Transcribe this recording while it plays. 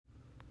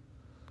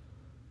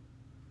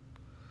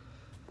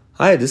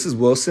Hi, this is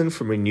Wilson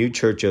from Renew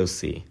Church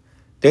OC.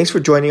 Thanks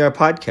for joining our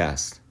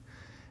podcast.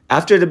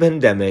 After the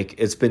pandemic,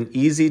 it's been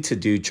easy to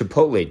do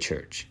Chipotle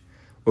Church,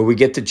 where we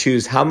get to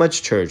choose how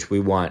much church we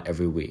want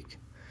every week.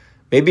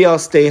 Maybe I'll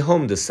stay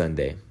home this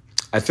Sunday.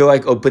 I feel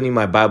like opening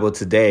my Bible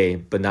today,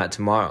 but not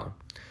tomorrow.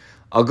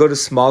 I'll go to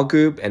small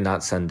group and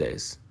not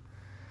Sundays.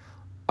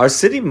 Our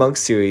City Monk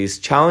series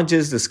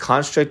challenges this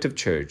construct of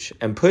church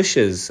and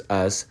pushes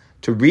us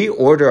to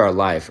reorder our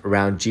life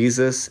around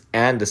Jesus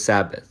and the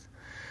Sabbath.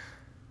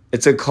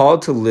 It's a call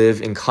to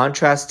live in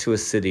contrast to a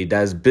city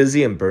that is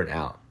busy and burnt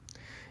out.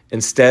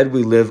 Instead,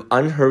 we live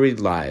unhurried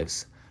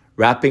lives,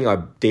 wrapping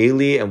our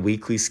daily and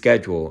weekly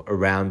schedule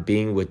around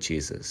being with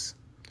Jesus.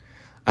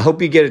 I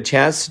hope you get a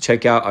chance to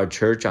check out our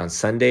church on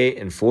Sunday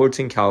in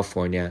Fullerton,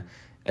 California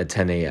at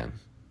 10 a.m.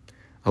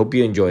 I hope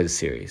you enjoy the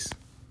series. This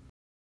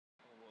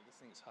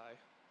thing's high.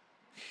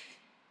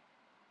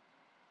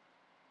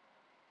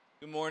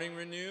 Good morning,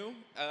 Renew.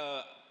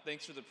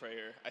 Thanks for the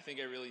prayer. I think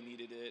I really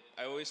needed it.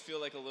 I always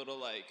feel like a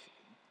little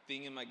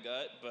thing in my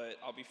gut, but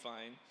I'll be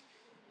fine.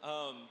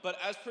 But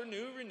as per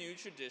New Renew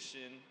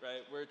tradition,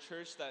 right, we're a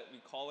church that we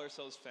call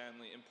ourselves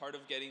family, and part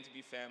of getting to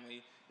be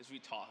family is we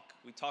talk.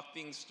 We talk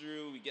things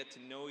through, we get to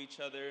know each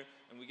other,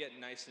 and we get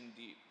nice and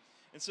deep.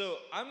 And so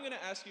I'm going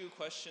to ask you a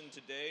question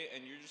today,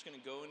 and you're just going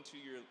to go into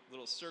your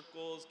little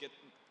circles,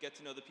 get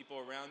to know the people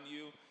around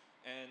you.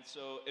 And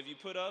so if you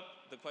put up,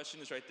 the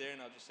question is right there,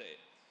 and I'll just say it.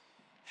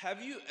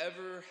 Have you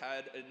ever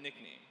had a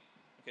nickname?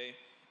 Okay?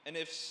 And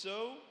if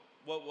so,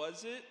 what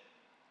was it?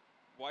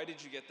 Why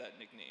did you get that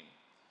nickname?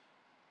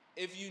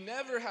 If you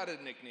never had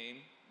a nickname,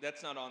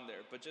 that's not on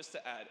there, but just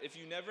to add, if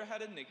you never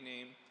had a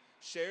nickname,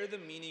 share the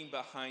meaning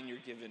behind your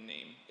given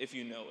name, if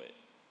you know it.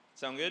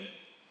 Sound good?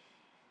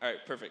 All right,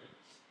 perfect.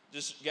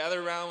 Just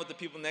gather around with the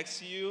people next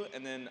to you,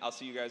 and then I'll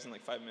see you guys in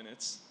 5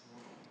 minutes.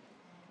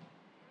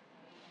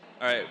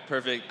 All right,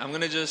 perfect. I'm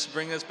going to just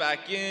bring us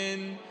back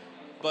in,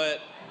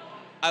 but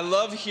I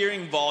love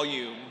hearing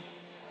volume.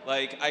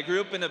 I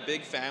grew up in a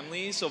big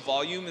family, so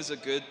volume is a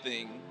good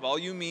thing.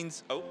 Volume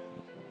means,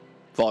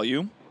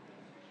 volume.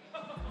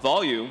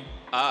 Volume.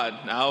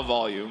 Now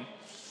volume.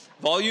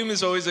 Volume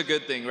is always a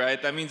good thing,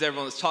 right? That means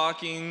everyone's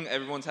talking,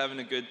 everyone's having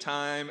a good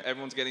time,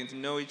 everyone's getting to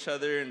know each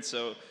other, and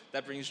so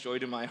that brings joy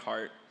to my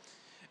heart.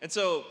 And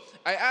so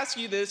I ask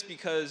you this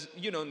because,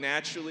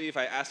 naturally, if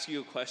I ask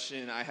you a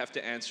question, I have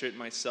to answer it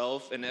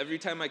myself, and every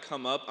time I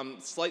come up, I'm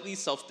slightly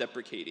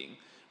self-deprecating.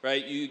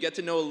 Right? You get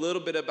to know a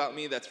little bit about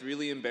me that's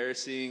really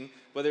embarrassing,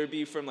 whether it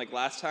be from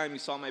last time you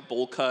saw my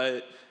bowl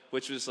cut,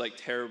 which was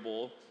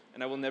terrible,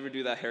 and I will never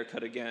do that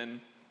haircut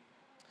again.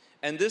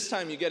 And this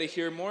time you get to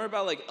hear more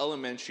about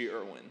elementary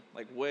Erwin,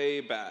 way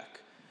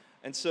back.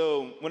 And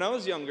so when I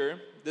was younger,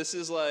 this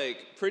is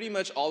pretty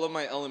much all of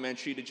my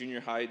elementary to junior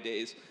high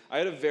days, I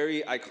had a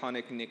very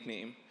iconic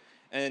nickname.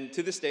 And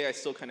to this day, I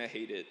still kind of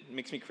hate it. It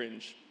makes me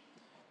cringe.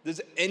 Does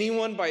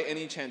anyone by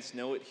any chance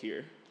know it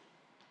here?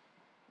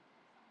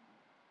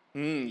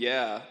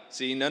 Yeah.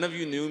 See, none of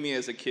you knew me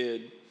as a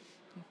kid.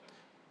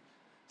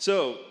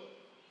 So,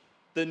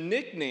 the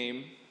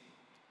nickname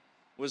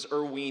was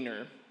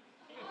Erwiener.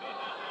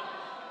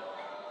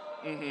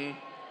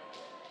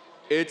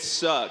 It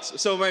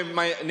sucks. So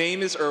my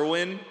name is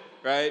Erwin,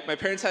 right? My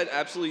parents had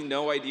absolutely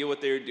no idea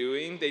what they were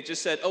doing. They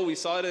just said, we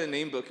saw it in a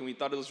name book and we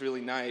thought it was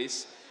really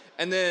nice.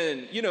 And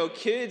then,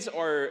 kids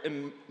are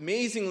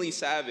amazingly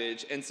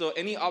savage, and so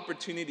any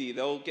opportunity,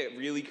 they'll get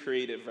really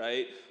creative,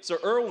 right? So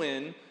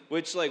Erwin,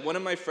 which one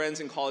of my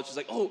friends in college was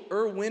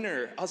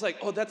Erwinner. I was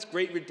that's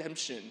great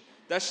redemption.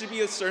 That should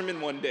be a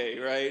sermon one day,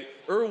 right?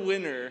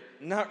 Erwinner,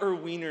 not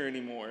Erwiener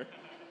anymore.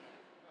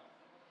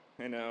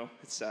 I know,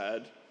 it's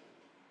sad.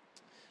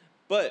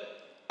 But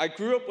I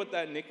grew up with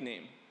that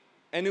nickname,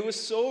 and it was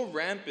so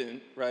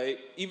rampant, right?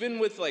 Even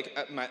with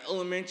at my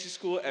elementary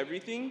school,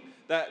 everything,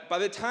 that by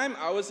the time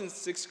I was in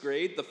 6th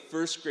grade, the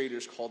first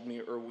graders called me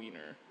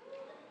Erwiener.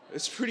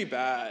 It's pretty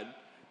bad,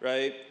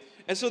 right?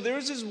 And so there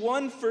was this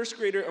one first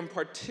grader in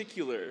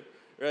particular,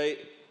 right?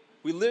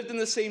 We lived in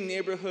the same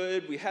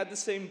neighborhood, we had the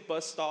same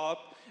bus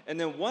stop, and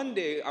then one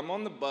day I'm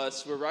on the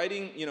bus, we're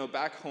riding,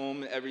 back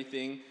home and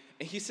everything,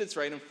 and he sits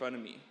right in front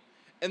of me.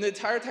 And the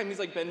entire time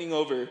he's bending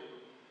over,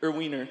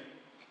 Erwiener.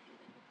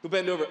 Go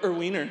bend over,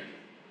 Erwiener.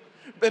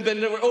 Bend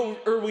over,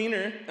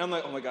 Erwiener. And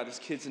I'm oh my God, this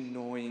kid's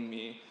annoying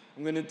me.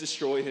 I'm gonna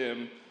destroy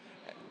him.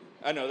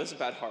 I know, that's a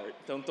bad heart.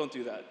 Don't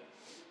do that.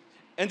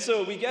 And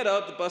so we get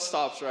up, the bus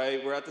stops,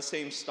 right? We're at the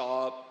same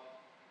stop.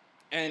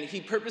 And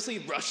he purposely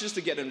rushes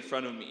to get in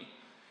front of me.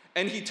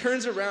 And he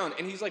turns around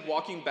and he's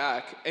walking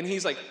back. And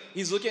he's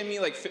looking at me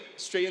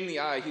straight in the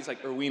eye. He's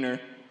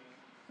Erwiener,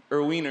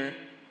 Erwiener,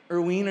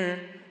 Erwiener.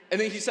 And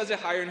then he says it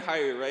higher and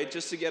higher, right?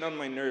 Just to get on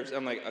my nerves.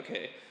 I'm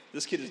okay,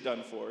 this kid is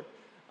done for.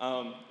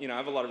 I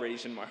have a lot of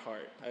rage in my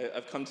heart.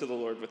 I've come to the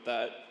Lord with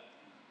that.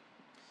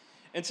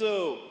 And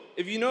so,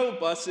 if you know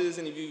buses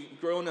and if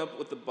you've grown up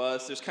with the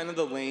bus, there's kind of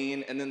the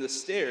lane and then the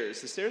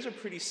stairs. The stairs are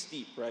pretty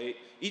steep, right?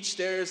 Each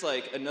stair is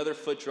another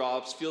foot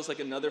drops, feels like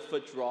another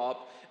foot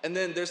drop. And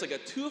then there's a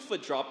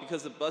 2-foot drop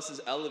because the bus is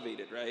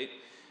elevated, right?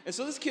 And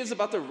so this kid's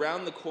about to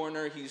round the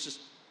corner. He's just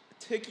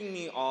ticking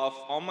me off.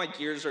 All my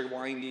gears are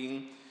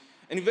winding.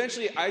 And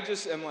eventually I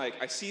just am like,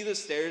 I see the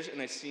stairs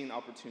and I see an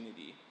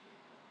opportunity.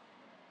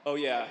 Oh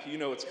yeah, you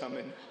know what's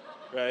coming,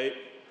 right?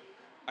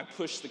 I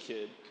push the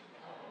kid.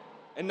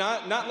 And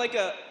not like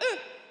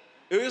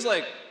it was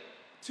like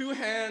 2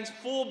 hands,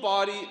 full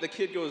body, the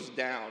kid goes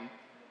down.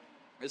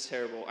 It's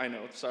terrible, I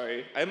know,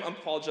 sorry. I'm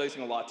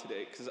apologizing a lot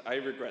today because I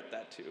regret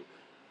that too.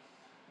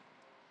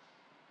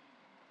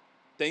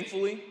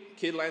 Thankfully,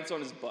 kid lands on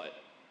his butt.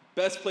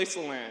 Best place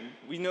to land.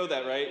 We know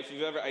that, right? If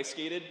you've ever ice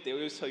skated, they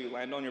always tell you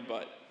land on your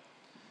butt.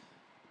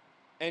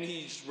 And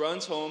he just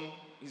runs home,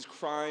 he's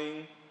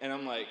crying, and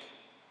I'm like,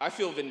 I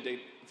feel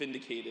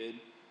vindicated.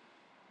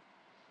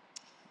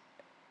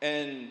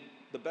 And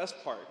the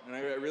best part, and I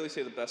really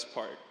say the best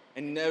part, I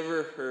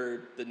never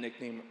heard the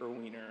nickname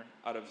Erwiner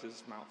out of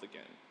his mouth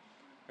again,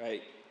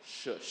 right?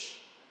 Shush,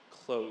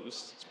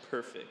 closed, it's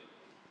perfect.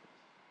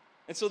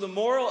 And so the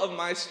moral of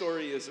my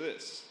story is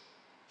this: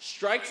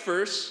 strike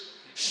first,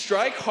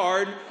 strike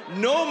hard,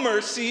 no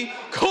mercy,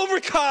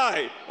 Cobra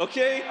Kai,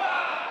 okay?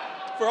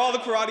 For all the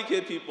Karate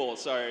Kid people,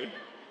 sorry.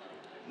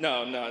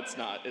 No, it's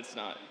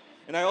not.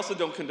 And I also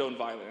don't condone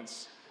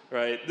violence,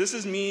 right? This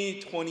is me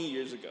 20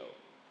 years ago,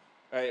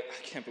 right?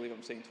 I can't believe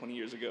I'm saying 20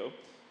 years ago.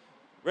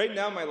 Right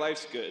now, my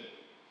life's good,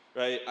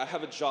 right? I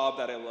have a job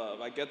that I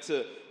love. I get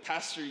to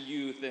pastor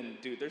youth, and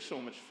dude, they're so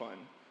much fun.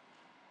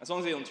 As long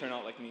as they don't turn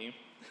out like me.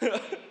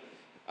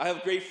 I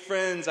have great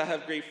friends. I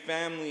have great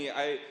family.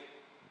 I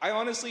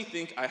honestly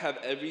think I have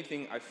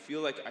everything I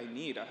feel like I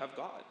need. I have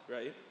God,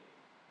 right?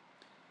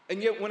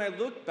 And yet, when I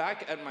look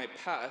back at my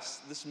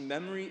past, this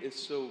memory is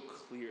so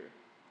clear.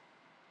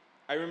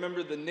 I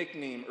remember the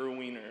nickname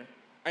Erwiner.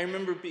 I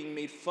remember being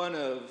made fun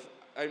of.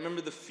 I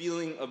remember the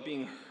feeling of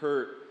being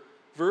hurt,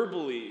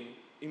 verbally,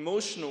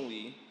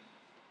 emotionally.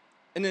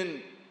 And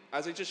then,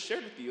 as I just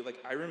shared with you,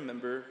 I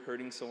remember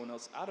hurting someone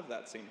else out of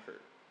that same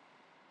hurt.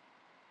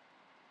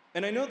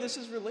 And I know this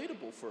is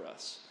relatable for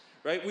us,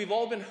 right? We've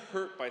all been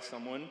hurt by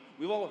someone.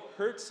 We've all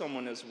hurt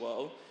someone as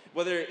well,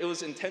 whether it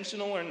was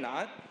intentional or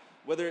not,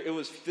 whether it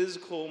was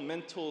physical,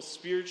 mental,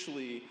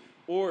 spiritually,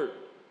 or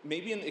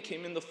maybe it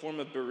came in the form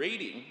of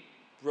berating,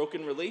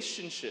 broken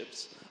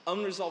relationships,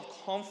 unresolved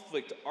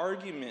conflict,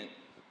 argument.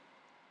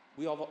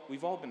 We've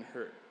all been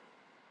hurt,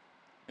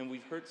 and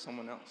we've hurt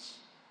someone else.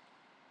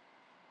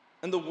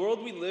 And the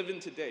world we live in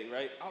today,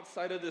 right,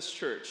 outside of this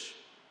church,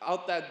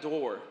 out that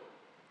door,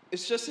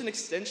 it's just an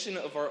extension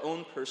of our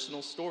own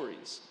personal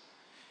stories.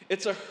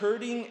 It's a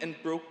hurting and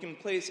broken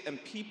place,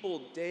 and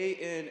people day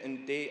in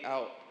and day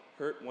out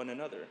hurt one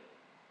another.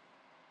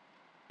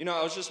 You know,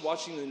 I was just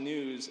watching the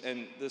news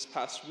and this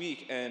past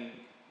week, and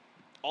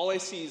all I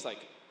see is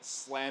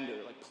slander,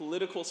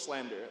 political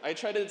slander. I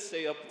try to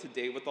stay up to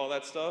date with all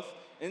that stuff,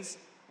 and it's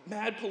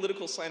mad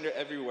political slander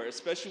everywhere,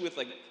 especially with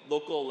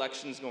local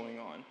elections going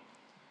on.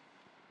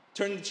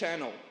 Turn the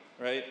channel,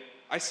 right?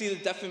 I see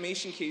the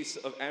defamation case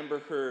of Amber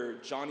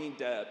Heard, Johnny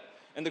Depp,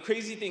 and the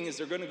crazy thing is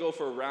they're going to go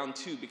for a round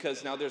 2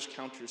 because now there's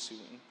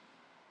countersuing.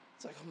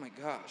 It's oh my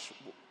gosh.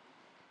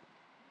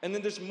 And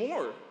then there's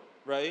more,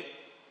 right?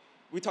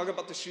 We talk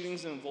about the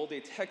shootings in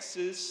Uvalde,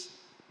 Texas,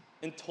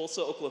 in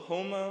Tulsa,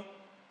 Oklahoma,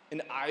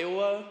 in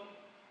Iowa,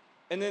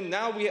 and then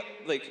now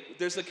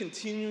there's a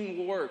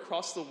continuing war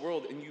across the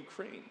world in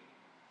Ukraine.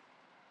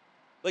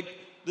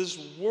 This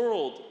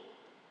world,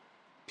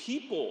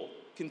 people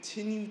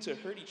continue to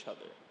hurt each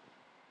other.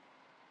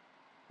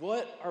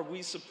 What are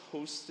we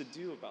supposed to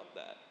do about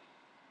that?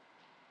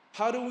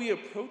 How do we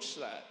approach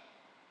that?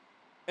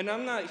 And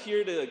I'm not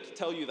here to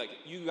tell you,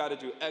 you got to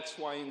do X,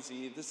 Y, and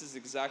Z. This is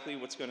exactly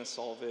what's going to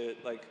solve it.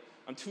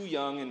 I'm too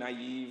young and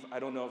naive. I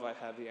don't know if I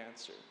have the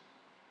answer.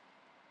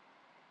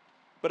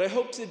 But I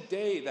hope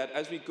today that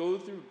as we go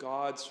through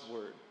God's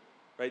word,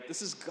 right?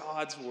 This is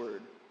God's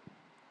word.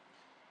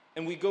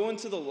 And we go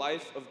into the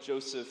life of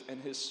Joseph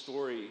and his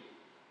story,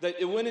 that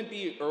it wouldn't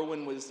be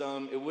Erwin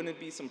wisdom, it wouldn't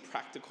be some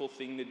practical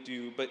thing to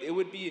do, but it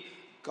would be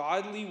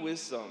godly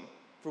wisdom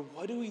for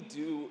what do we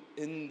do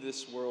in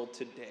this world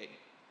today.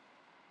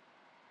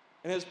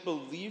 And as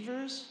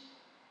believers,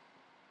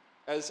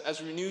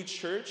 as Renewed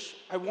Church,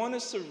 I want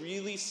us to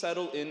really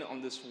settle in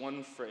on this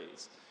one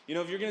phrase. You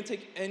know, if you're going to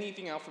take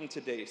anything out from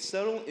today,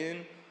 settle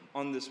in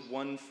on this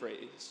one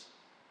phrase.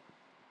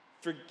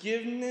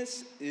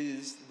 Forgiveness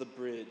is the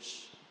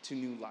bridge to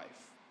new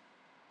life.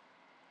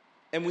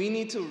 And we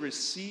need to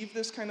receive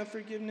this kind of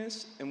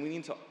forgiveness, and we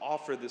need to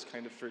offer this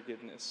kind of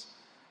forgiveness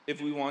if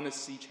we want to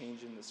see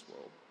change in this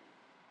world.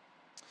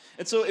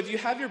 And so if you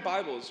have your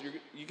Bibles,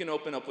 you can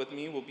open up with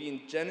me.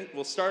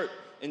 We'll start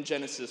in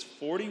Genesis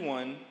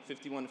 41,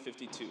 51, and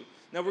 52.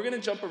 Now, we're going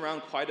to jump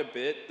around quite a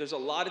bit. There's a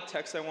lot of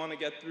text I want to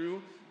get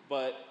through,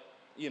 but,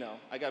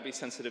 I got to be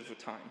sensitive with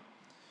time.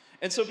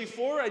 And so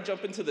before I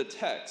jump into the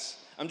text,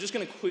 I'm just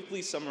going to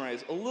quickly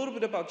summarize a little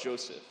bit about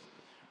Joseph,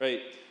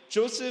 right?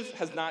 Joseph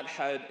has not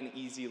had an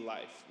easy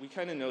life. We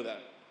kind of know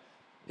that.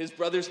 His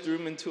brothers threw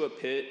him into a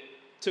pit,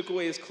 took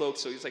away his cloak,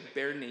 so he's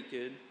bare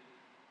naked.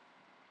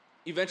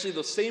 Eventually,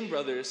 those same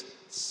brothers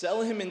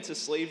sell him into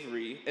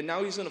slavery, and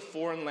now he's in a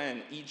foreign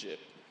land,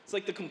 Egypt. It's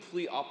the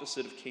complete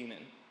opposite of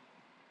Canaan.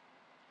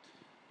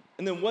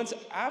 And then once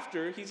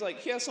after, he's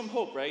like, he has some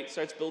hope, right?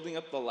 Starts building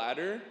up the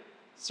ladder,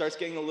 starts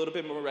getting a little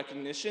bit more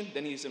recognition,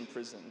 then he's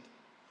imprisoned.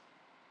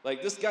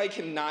 Like, this guy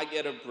cannot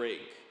get a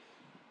break.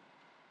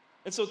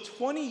 And so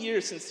 20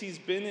 years since he's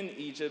been in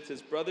Egypt,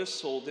 his brother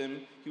sold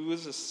him, he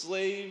was a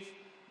slave,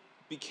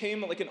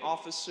 became like an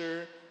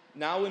officer,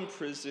 now in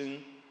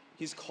prison,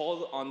 he's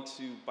called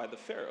onto by the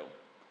Pharaoh,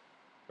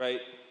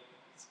 right?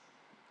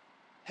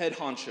 Head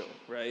honcho,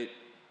 right?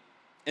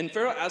 And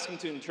Pharaoh asked him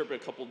to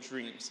interpret a couple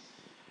dreams.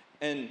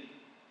 And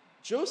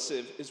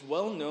Joseph is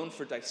well known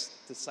for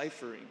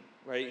deciphering,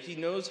 right? He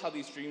knows how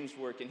these dreams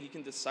work, and he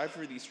can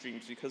decipher these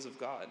dreams because of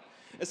God.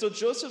 And so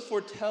Joseph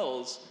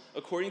foretells,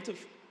 according to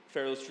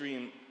Pharaoh's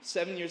dream,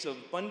 7 years of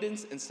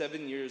abundance and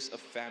 7 years of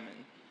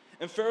famine.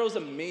 And Pharaoh's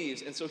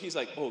amazed, and so he's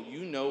like, oh,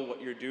 you know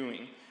what you're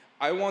doing.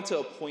 I want to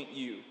appoint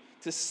you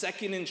to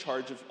second in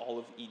charge of all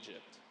of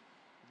Egypt,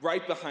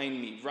 right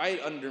behind me,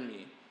 right under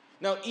me.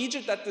 Now,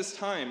 Egypt at this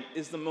time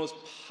is the most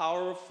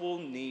powerful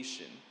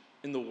nation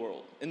in the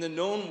world, in the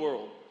known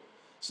world.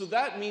 So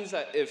that means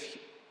that if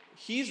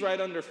he's right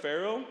under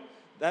Pharaoh,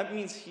 that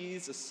means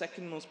he's the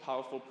second most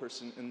powerful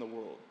person in the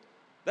world.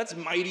 That's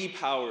mighty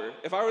power.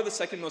 If I were the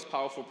second most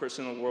powerful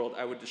person in the world,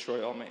 I would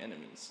destroy all my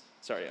enemies.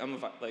 Sorry, I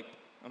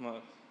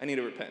need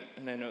to repent,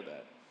 and I know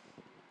that.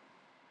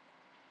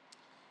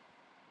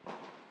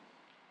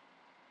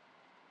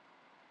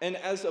 And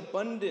as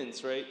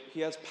abundance, right? He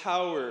has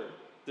power.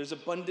 There's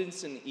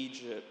abundance in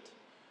Egypt.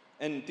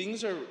 And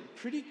things are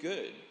pretty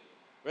good,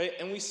 right?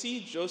 And we see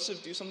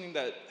Joseph do something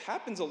that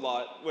happens a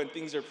lot when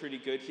things are pretty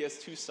good. He has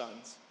 2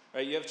 sons,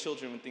 right? You have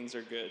children when things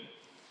are good.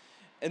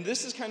 And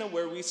this is kind of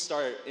where we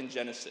start in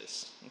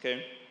Genesis,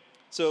 okay?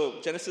 So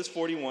Genesis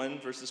 41,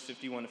 verses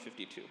 51 to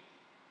 52.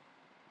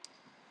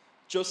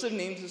 Joseph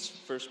named his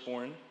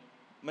firstborn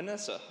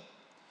Manasseh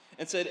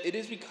and said, "It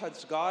is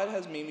because God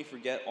has made me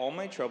forget all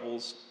my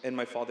troubles and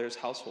my father's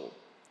household."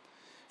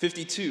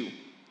 52.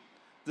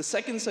 The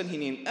second son he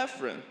named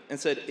Ephraim and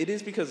said, "It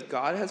is because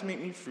God has made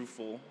me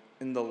fruitful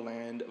in the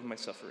land of my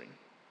suffering."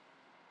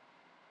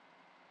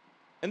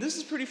 And this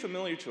is pretty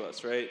familiar to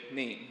us, right?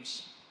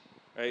 Names,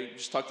 right?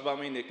 Just talked about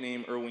my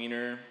nickname,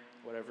 Erwiner,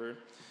 whatever.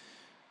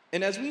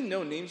 And as we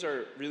know, names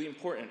are really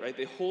important, right?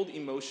 They hold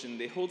emotion,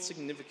 they hold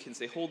significance,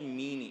 they hold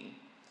meaning,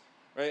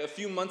 right? A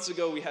few months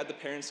ago, we had the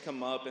parents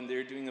come up and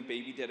they're doing a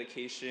baby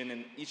dedication,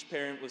 and each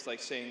parent was like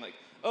saying like,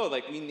 oh,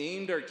 like we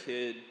named our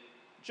kid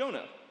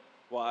Jonah.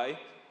 Why?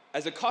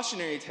 As a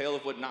cautionary tale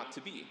of what not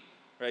to be,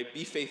 right?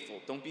 Be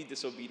faithful, don't be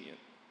disobedient.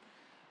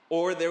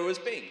 Or there was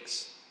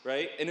Banks,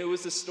 right? And it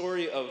was the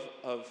story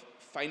of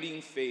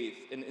finding faith,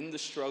 and in the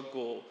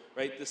struggle,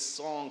 right? This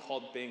song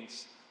called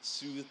Banks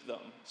soothed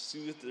them,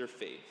 soothed their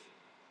faith.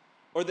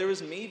 Or there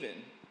was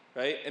Maven,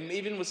 right? And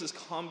Maven was this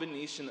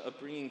combination of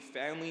bringing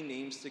family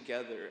names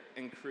together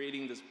and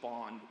creating this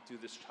bond through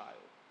this child,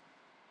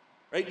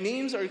 right?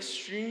 Names are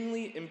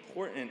extremely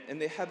important, and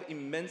they have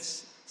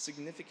immense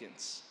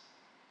significance.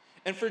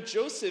 And for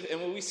Joseph, and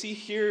what we see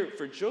here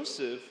for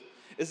Joseph,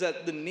 is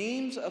that the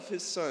names of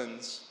his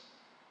sons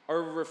are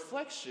a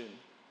reflection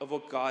of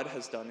what God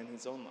has done in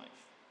his own life.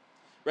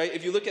 Right?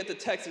 If you look at the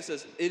text, it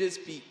says, it is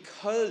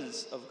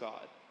because of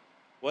God.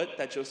 What?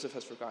 That Joseph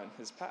has forgotten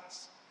his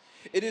past.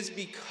 It is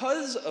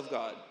because of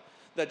God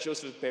that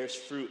Joseph bears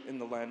fruit in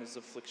the land of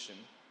affliction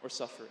or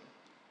suffering.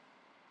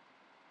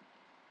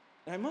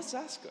 And I must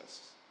ask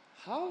us,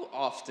 how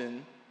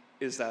often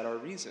is that our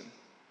reason?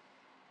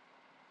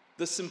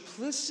 The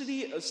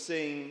simplicity of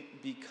saying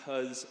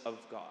because of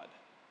God.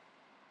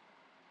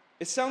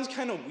 It sounds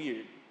kind of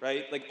weird,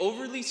 right? Like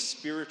overly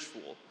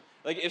spiritual.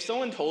 Like if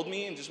someone told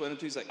me and just went up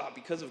to me, he's like,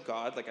 because of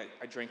God, like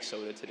I drank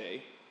soda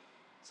today.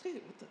 It's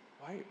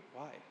like,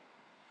 why?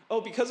 Oh,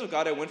 because of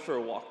God, I went for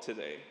a walk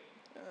today.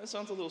 That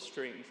sounds a little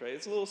strange, right?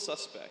 It's a little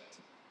suspect.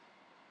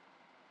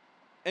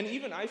 And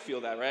even I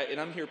feel that, right?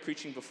 And I'm here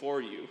preaching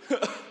before you.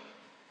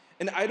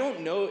 And I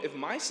don't know if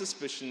my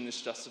suspicion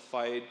is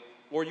justified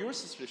or your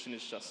suspicion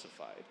is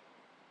justified.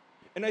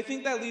 And I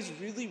think that leads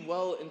really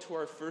well into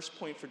our first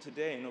point for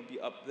today, and it'll be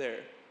up there.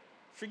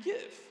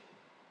 Forgive.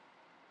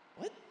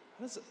 What?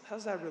 How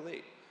does that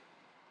relate?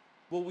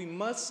 Well, we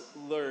must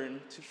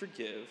learn to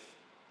forgive.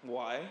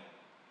 Why?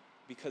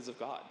 Because of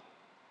God.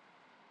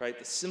 Right?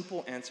 The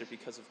simple answer,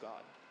 because of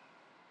God.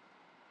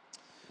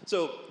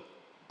 So,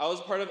 I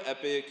was part of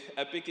EPIC.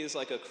 EPIC is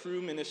like a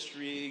crew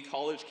ministry,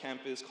 college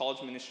campus,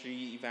 college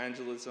ministry,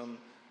 evangelism.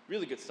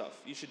 Really good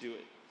stuff. You should do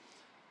it.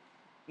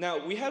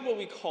 Now, we had what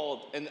we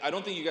called, and I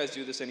don't think you guys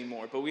do this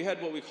anymore, but we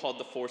had what we called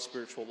the 4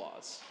 spiritual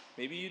laws.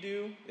 Maybe you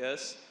do?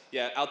 Yes?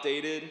 Yeah,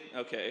 outdated?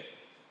 Okay.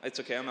 It's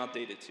okay, I'm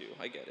outdated too.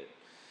 I get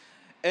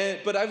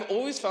it. But I've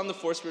always found the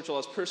 4 spiritual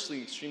laws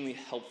personally extremely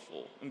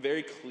helpful and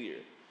very clear.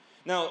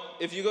 Now,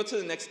 if you go to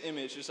the next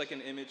image, there's like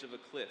an image of a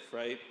cliff,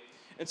 right?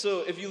 And so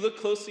if you look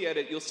closely at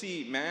it, you'll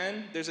see,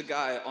 man, there's a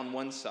guy on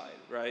one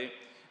side, right?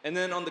 And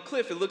then on the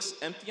cliff, it looks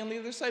empty on the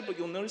other side, but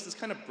you'll notice it's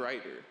kind of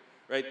brighter,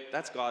 right?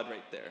 That's God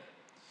right there.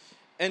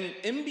 And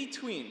in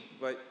between,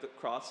 right, the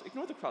cross,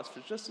 ignore the cross for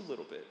just a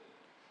little bit,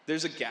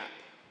 there's a gap,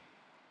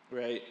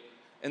 right?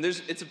 And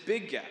it's a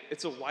big gap.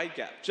 It's a wide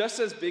gap. Just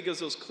as big as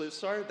those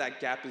cliffs are, that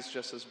gap is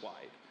just as wide.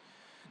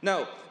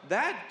 Now,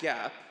 that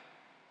gap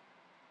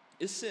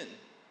is sin,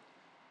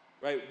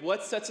 right?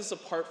 What sets us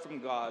apart from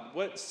God,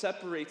 what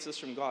separates us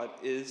from God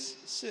is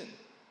sin.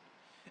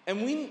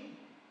 And we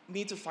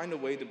need to find a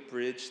way to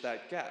bridge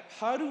that gap.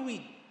 How do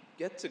we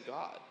get to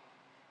God?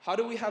 How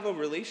do we have a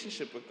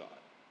relationship with God?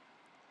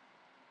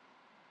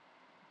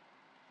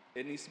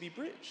 It needs to be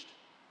bridged,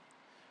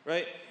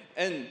 right?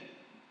 And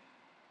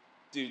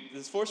dude,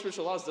 this Four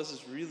Spiritual Laws does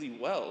this really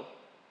well.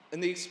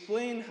 And they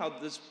explain how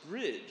this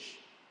bridge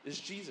is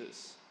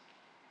Jesus,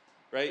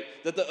 right?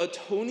 That the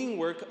atoning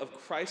work of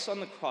Christ on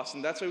the cross,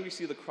 and that's why we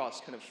see the cross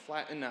kind of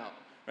flatten out,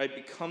 right?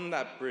 Become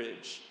that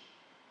bridge.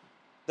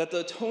 That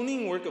the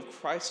atoning work of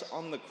Christ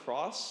on the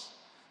cross,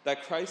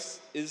 that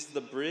Christ is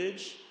the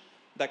bridge,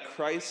 that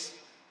Christ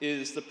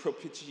is the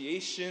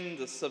propitiation,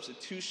 the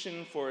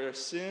substitution for our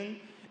sin.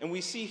 And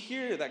we see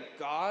here that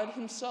God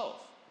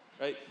himself,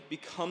 right,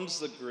 becomes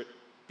the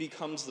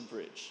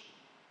bridge.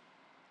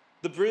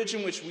 The bridge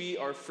in which we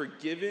are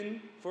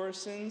forgiven for our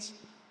sins,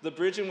 the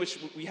bridge in which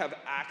we have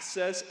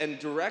access and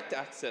direct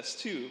access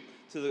to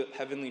the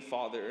Heavenly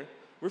Father.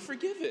 We're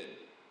forgiven,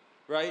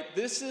 right?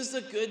 This is the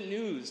good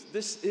news.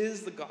 This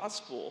is the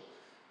gospel.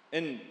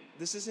 And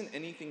this isn't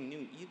anything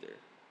new either.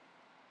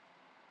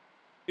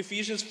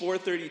 Ephesians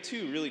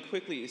 4:32, really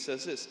quickly, it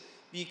says this: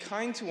 be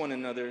kind to one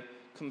another,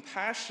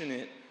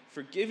 compassionate,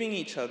 forgiving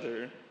each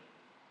other.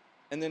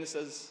 And then it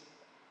says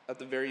at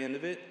the very end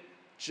of it,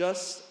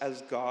 just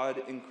as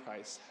God in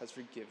Christ has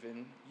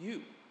forgiven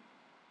you.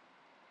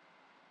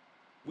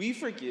 We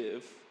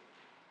forgive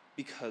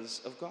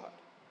because of God.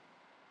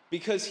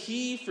 Because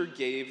he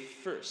forgave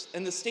first.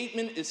 And the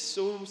statement is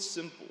so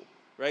simple,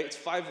 right? It's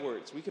 5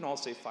 words. We can all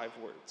say 5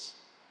 words.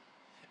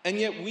 And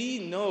yet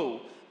we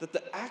know that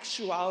the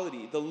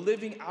actuality, the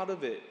living out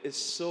of it, is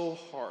so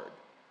hard.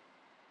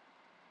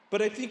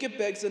 But I think it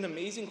begs an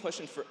amazing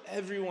question for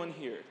everyone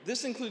here.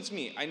 This includes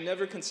me. I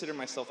never consider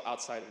myself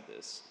outside of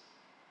this.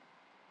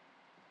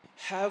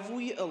 Have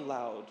we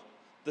allowed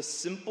the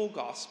simple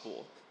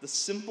gospel, the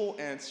simple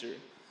answer,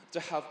 to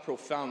have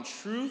profound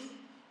truth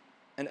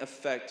and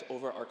effect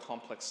over our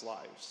complex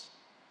lives?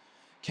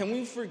 Can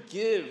we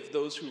forgive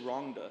those who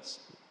wronged us?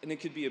 And it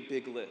could be a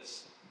big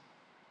list.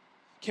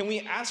 Can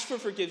we ask for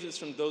forgiveness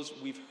from those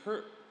we've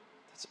hurt?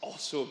 That's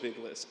also a big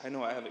list. I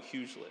know I have a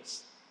huge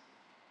list.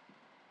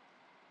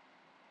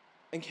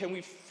 And can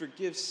we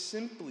forgive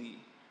simply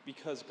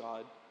because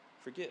God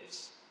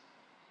forgives?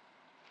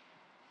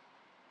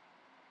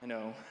 I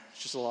know,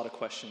 it's just a lot of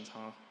questions,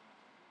 huh?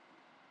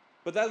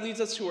 But that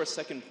leads us to our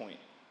second point: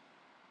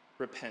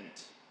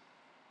 repent.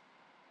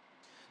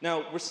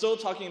 Now, we're still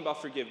talking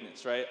about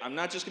forgiveness, right? I'm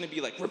not just going to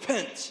be like,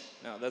 repent!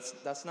 No,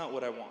 that's not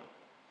what I want.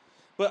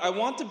 But I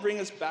want to bring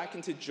us back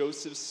into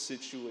Joseph's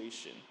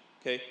situation,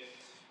 okay?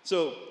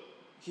 So,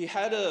 he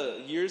had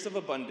years of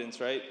abundance,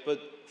 right?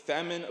 But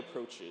famine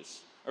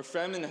approaches. Or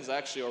famine has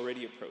actually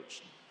already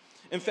approached.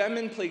 And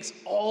famine plagues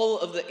all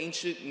of the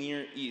ancient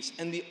Near East.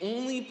 And the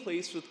only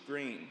place with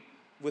grain,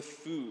 with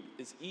food,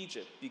 is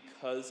Egypt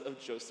because of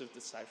Joseph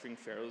deciphering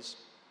Pharaoh's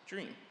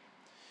dream.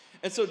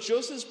 And so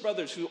Joseph's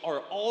brothers, who are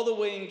all the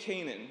way in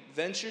Canaan,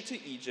 venture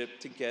to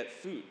Egypt to get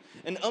food.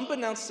 And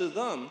unbeknownst to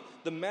them,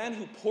 the man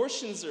who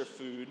portions their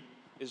food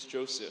is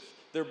Joseph,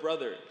 their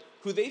brother,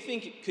 who they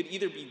think could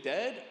either be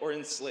dead or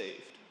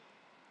enslaved.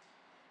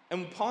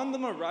 And upon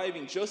them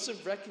arriving,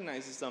 Joseph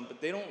recognizes them, but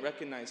they don't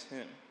recognize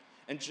him.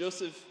 And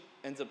Joseph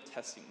ends up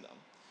testing them.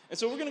 And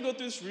so we're going to go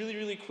through this really,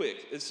 really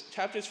quick. It's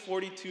chapters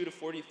 42 to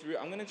 43.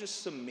 I'm going to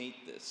just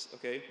summate this,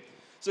 okay?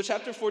 So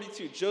chapter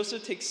 42,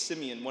 Joseph takes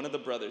Simeon, one of the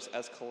brothers,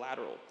 as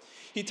collateral.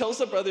 He tells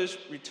the brothers,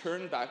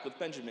 return back with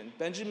Benjamin.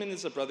 Benjamin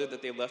is the brother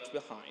that they left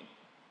behind.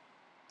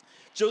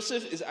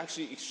 Joseph is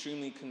actually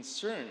extremely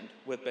concerned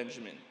with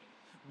Benjamin.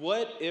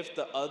 What if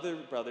the other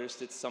brothers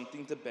did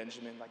something to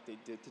Benjamin like they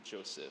did to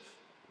Joseph?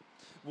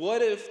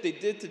 What if they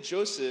did to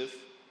Joseph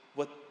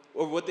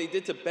what they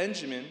did to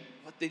Benjamin,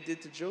 what they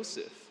did to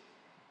Joseph?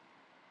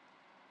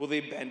 Will they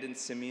abandon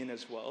Simeon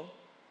as well?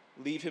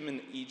 Leave him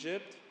in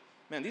Egypt?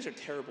 Man, these are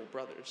terrible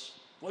brothers.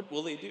 What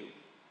will they do?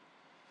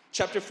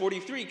 Chapter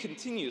 43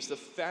 continues. The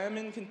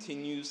famine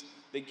continues.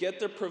 They get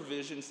their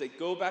provisions. They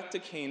go back to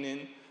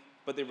Canaan,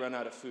 but they run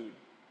out of food.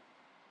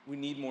 We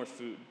need more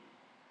food.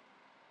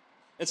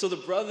 And so the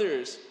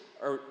brothers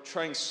are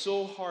trying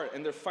so hard,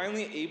 and they're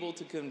finally able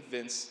to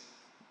convince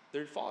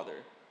their father,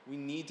 we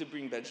need to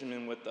bring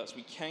Benjamin with us.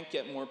 We can't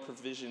get more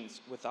provisions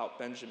without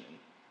Benjamin.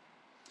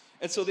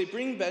 And so they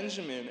bring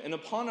Benjamin, and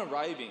upon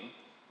arriving,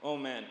 oh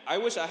man, I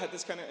wish I had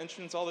this kind of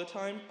entrance all the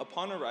time.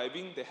 Upon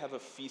arriving, they have a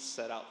feast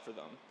set out for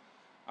them.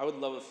 I would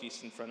love a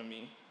feast in front of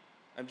me.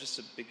 I'm just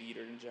a big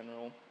eater in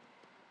general.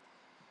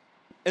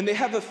 And they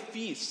have a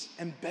feast,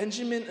 and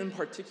Benjamin in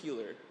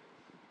particular,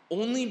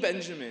 only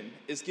Benjamin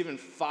is given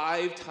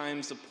 5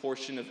 times the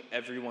portion of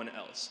everyone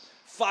else.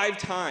 5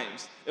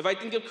 times. If I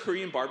think of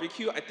Korean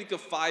barbecue, I think of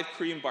 5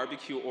 Korean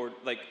barbecue or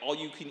like all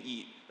you can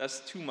eat.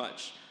 That's too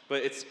much,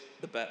 but it's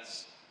the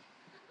best.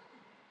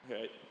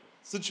 Okay.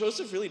 So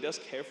Joseph really does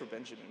care for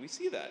Benjamin. We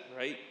see that,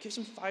 right? Gives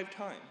him 5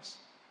 times.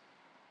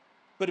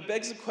 But it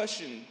begs the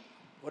question,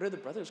 what are the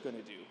brothers going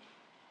to do?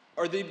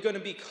 Are they going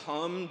to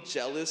become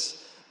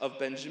jealous of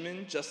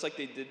Benjamin just like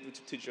they did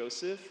to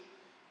Joseph?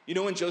 You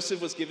know, when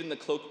Joseph was given the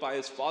cloak by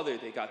his father,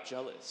 they got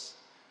jealous.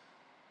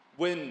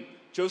 When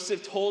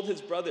Joseph told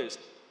his brothers,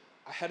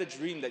 I had a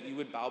dream that you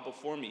would bow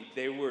before me,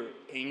 they were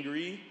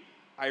angry,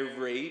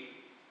 irate,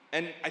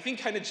 and I think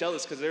kind of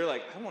jealous because they're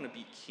like, I want to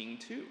be king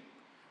too,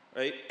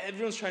 right?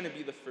 Everyone's trying to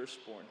be the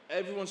firstborn.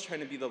 Everyone's trying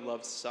to be the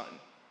loved son.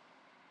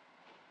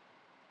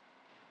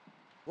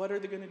 What are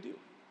they going to do?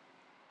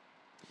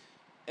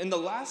 In the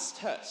last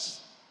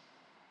test,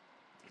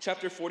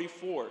 chapter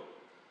 44,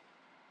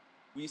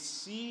 we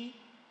see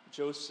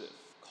Joseph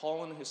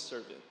call on his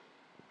servant.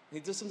 And he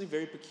does something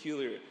very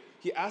peculiar.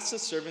 He asks the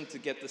servant to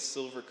get the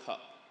silver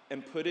cup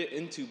and put it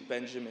into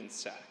Benjamin's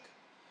sack.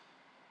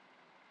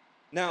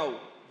 Now,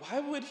 why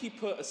would he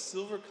put a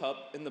silver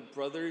cup in the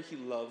brother he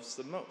loves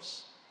the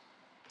most?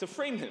 To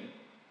frame him.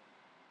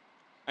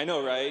 I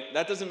know, right?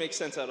 That doesn't make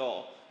sense at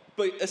all.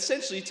 But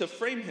essentially to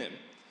frame him.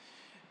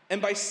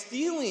 And by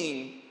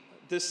stealing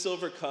this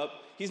silver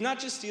cup, he's not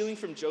just stealing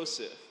from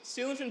Joseph.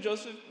 Stealing from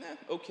Joseph,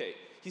 okay.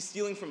 He's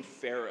stealing from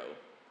Pharaoh.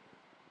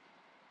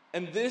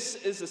 And this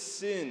is a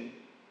sin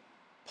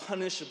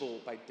punishable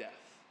by death.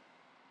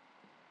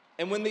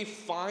 And when they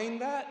find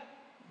that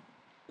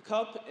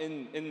cup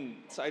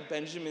inside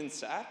Benjamin's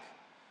sack,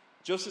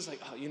 Joseph's like,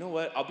 oh, you know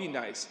what? I'll be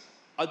nice.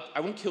 I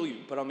won't kill you,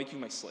 but I'll make you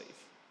my slave.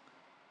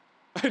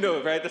 I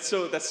know, right? That's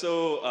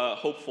so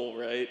hopeful,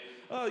 right?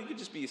 Oh, you could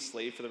just be a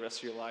slave for the rest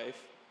of your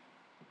life.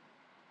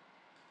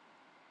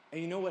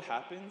 And you know what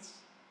happens?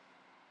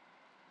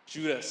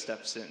 Judah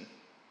steps in.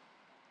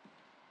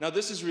 Now,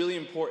 this is really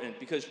important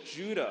because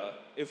Judah,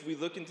 if we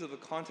look into the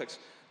context,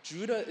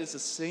 Judah is the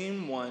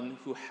same one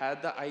who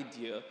had the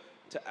idea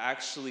to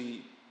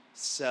actually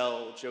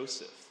sell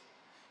Joseph.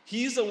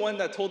 He's the one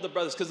that told the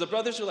brothers, because the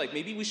brothers were like,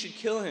 maybe we should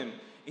kill him.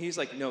 And he's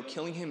like, no,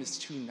 killing him is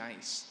too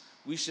nice.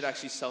 We should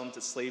actually sell him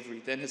to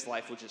slavery. Then his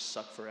life will just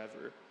suck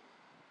forever.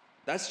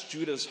 That's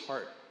Judah's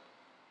heart.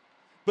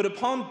 But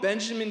upon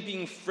Benjamin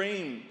being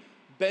framed,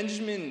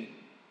 Benjamin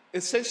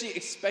essentially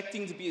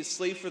expecting to be a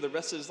slave for the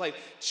rest of his life,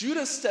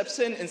 Judah steps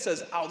in and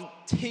says, I'll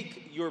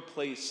take your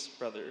place,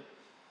 brother.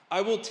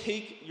 I will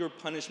take your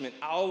punishment.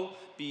 I'll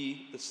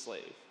be the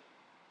slave.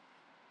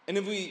 And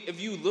if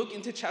you look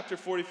into chapter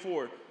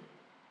 44,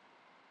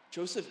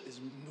 Joseph is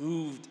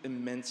moved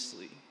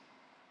immensely.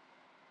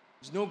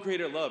 There's no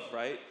greater love,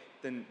 right,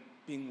 than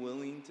being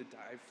willing to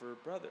die for a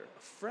brother, a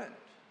friend.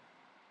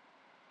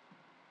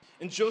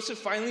 And Joseph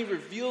finally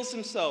reveals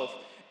himself,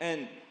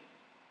 and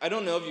I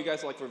don't know if you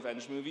guys like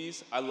revenge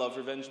movies. I love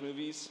revenge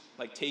movies.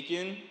 Like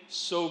Taken,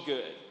 so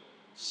good.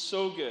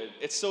 So good.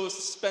 It's so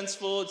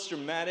suspenseful, it's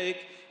dramatic,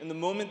 and the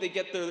moment they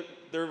get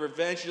their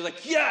revenge, you're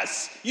like,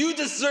 yes, you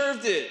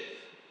deserved it.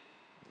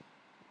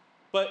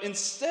 But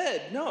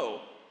instead,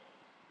 no.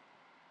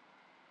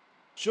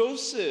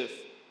 Joseph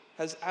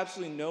has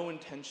absolutely no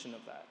intention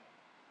of that.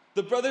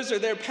 The brothers are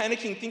there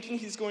panicking, thinking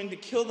he's going to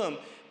kill them,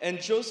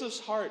 and Joseph's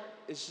heart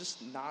is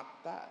just not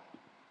that.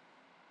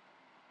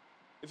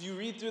 If you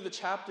read through the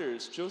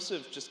chapters,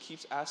 Joseph just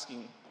keeps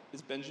asking,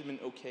 is Benjamin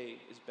okay?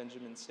 Is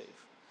Benjamin safe?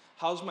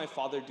 How's my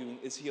father doing?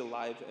 Is he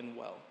alive and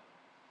well?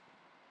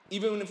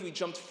 Even if we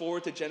jumped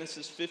forward to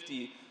Genesis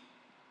 50,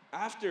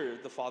 after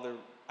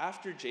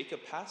Jacob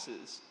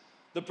passes,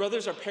 the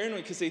brothers are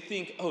paranoid because they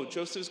think, oh,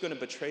 Joseph's going to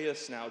betray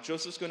us now.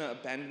 Joseph's going to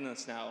abandon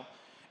us now.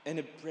 And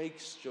it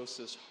breaks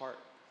Joseph's heart.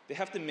 They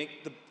have to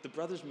the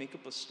brothers make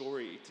up a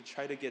story to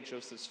try to get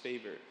Joseph's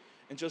favor.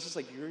 And Joseph's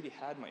like, you already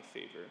had my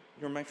favor.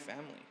 You're my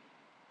family.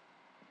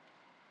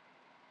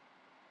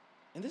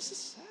 And this is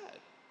sad.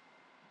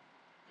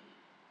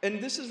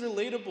 And this is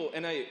relatable.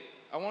 And I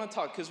want to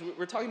talk, because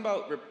we're talking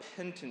about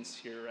repentance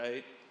here,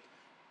 right?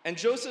 And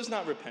Joseph's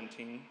not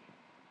repenting.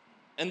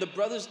 And the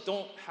brothers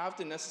don't have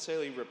to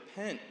necessarily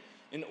repent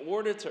in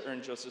order to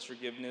earn Joseph's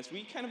forgiveness.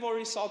 We kind of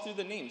already saw through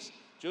the names.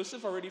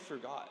 Joseph already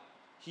forgot.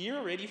 He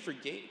already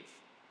forgave.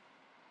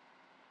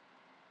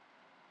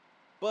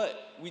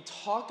 But we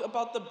talk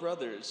about the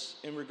brothers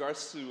in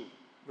regards to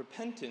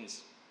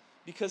repentance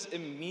because it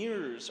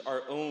mirrors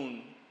our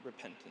own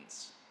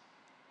repentance.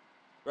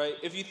 Right?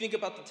 If you think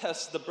about the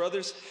test, the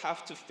brothers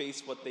have to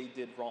face what they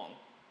did wrong.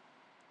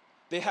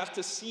 They have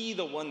to see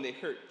the one they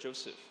hurt,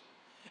 Joseph.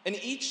 And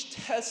each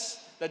test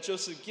that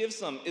Joseph gives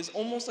them is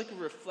almost like a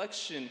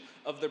reflection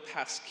of their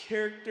past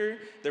character,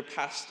 their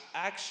past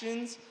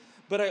actions.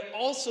 But I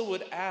also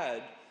would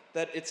add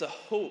that it's a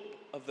hope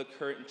of the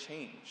current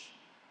change.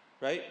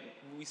 Right?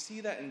 We see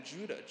that in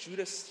Judah.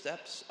 Judah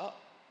steps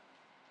up.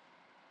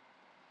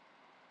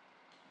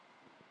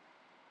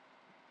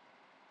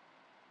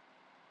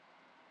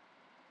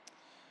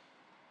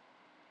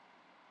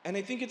 And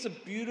I think it's a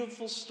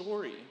beautiful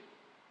story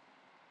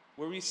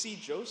where we see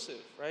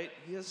Joseph, right?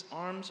 He has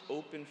arms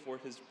open for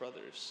his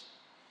brothers.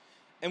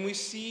 And we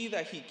see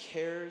that he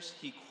cares,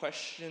 he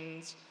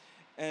questions,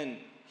 and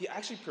he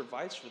actually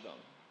provides for them.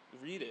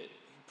 Read it.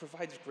 He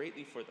provides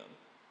greatly for them.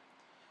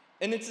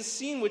 And it's a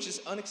scene which is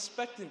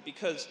unexpected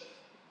because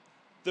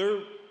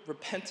they're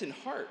repentant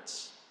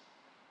hearts.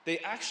 They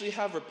actually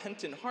have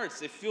repentant hearts.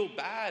 They feel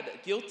bad,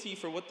 guilty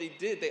for what they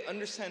did. They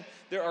understand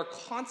there are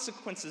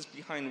consequences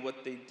behind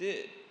what they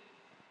did.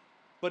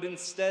 But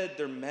instead,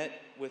 they're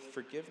met with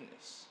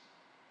forgiveness.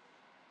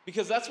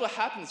 Because that's what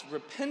happens.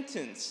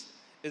 Repentance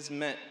is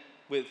met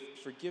with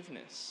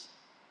forgiveness.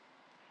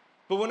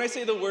 But when I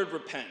say the word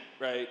repent,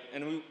 right,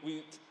 and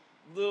we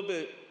a little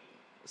bit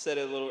said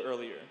it a little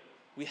earlier,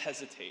 we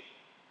hesitate,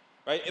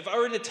 right? If I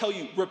were to tell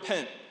you,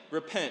 repent,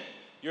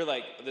 you're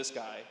like, this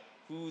guy,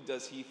 who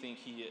does he think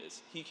he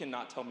is? He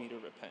cannot tell me to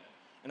repent.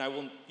 And I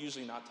will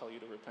usually not tell you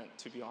to repent,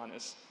 to be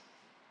honest.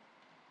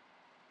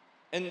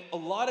 And a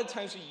lot of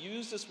times we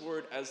use this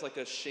word as like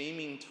a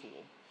shaming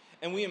tool.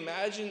 And we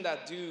imagine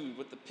that dude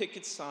with the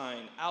picket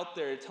sign out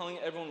there telling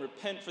everyone,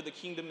 repent for the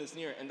kingdom is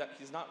near, and that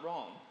he's not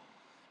wrong.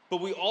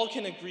 But we all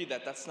can agree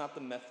that that's not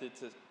the method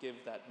to give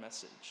that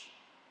message.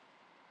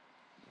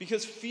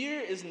 Because fear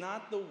is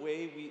not the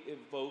way we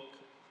evoke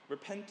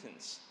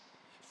repentance.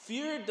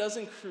 Fear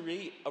doesn't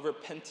create a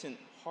repentant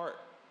heart.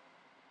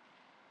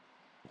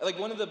 Like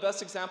one of the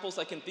best examples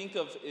I can think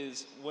of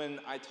is when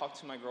I talk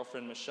to my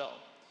girlfriend, Michelle.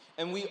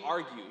 And we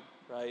argue,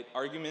 right?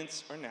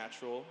 Arguments are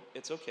natural.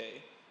 It's okay.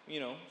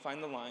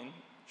 Find the line,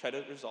 try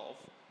to resolve.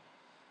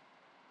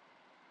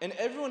 And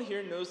everyone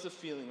here knows the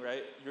feeling,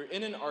 right? You're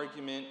in an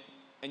argument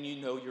and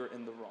you know you're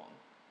in the wrong.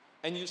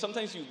 And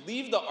sometimes you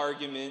leave the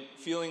argument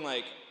feeling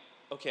like,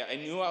 okay, I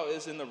knew I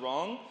was in the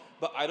wrong,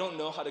 but I don't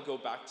know how to go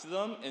back to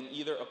them and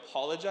either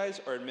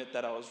apologize or admit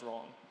that I was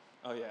wrong.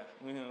 Oh yeah,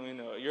 we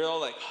know. You're all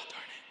like, oh,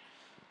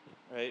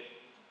 darn it, right?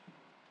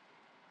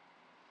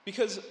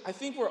 Because I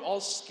think we're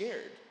all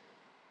scared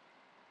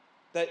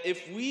that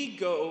if we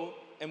go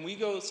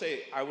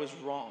say, I was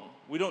wrong,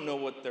 we don't know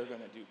what they're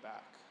going to do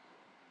back,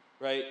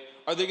 right?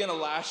 Are they going to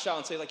lash out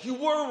and say, like, you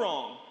were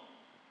wrong?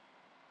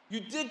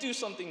 You did do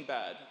something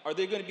bad. Are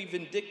they going to be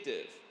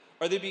vindictive?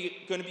 Are they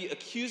going to be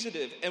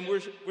accusative? And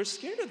we're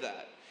scared of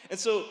that. And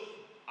so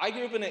I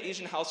grew up in an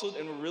Asian household,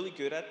 and we're really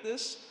good at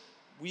this.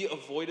 We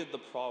avoided the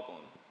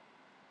problem,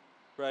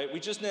 right? We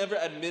just never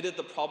admitted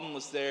the problem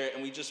was there,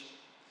 and we just,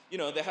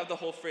 they have the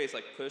whole phrase,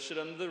 like, push it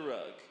under the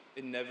rug.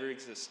 It never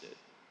existed.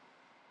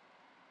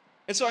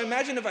 And so I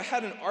imagine if I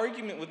had an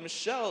argument with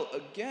Michelle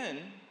again,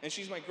 and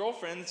she's my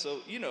girlfriend, so,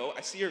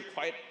 I see her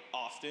quite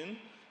often,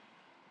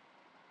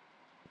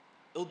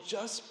 it'll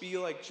just be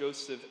like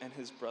Joseph and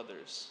his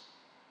brothers.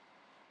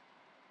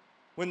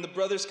 When the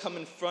brothers come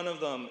in front of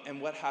them, and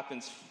what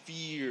happens?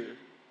 Fear,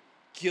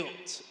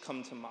 guilt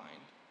come to mind.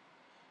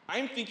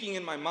 I'm thinking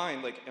in my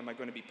mind, like, am I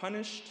going to be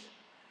punished?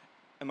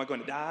 Am I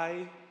going to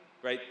die?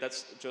 Right?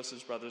 That's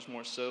Joseph's brothers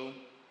more so.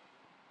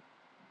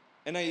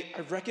 And I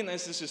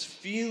recognize this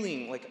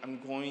feeling like I'm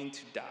going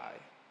to die.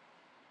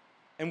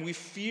 And we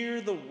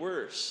fear the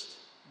worst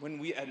when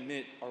we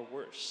admit our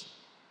worst.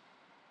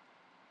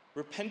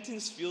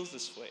 Repentance feels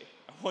this way.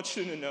 I want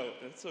you to know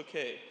that's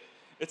okay.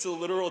 It's a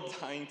literal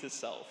dying to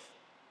self.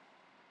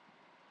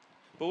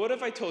 But what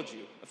if I told you,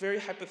 a very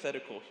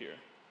hypothetical here,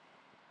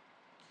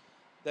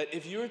 that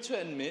if you were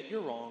to admit you're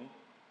wrong,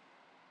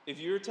 if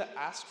you were to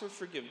ask for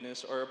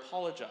forgiveness or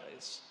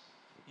apologize,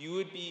 you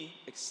would be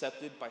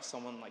accepted by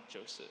someone like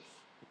Joseph.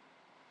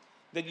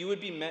 That you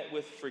would be met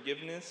with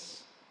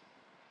forgiveness,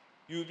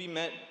 you would be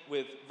met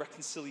with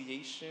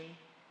reconciliation,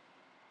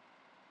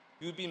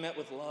 you would be met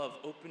with love,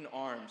 open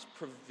arms,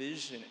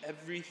 provision,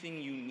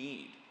 everything you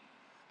need.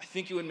 I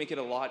think it would make it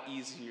a lot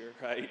easier,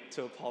 right,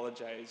 to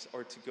apologize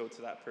or to go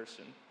to that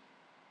person.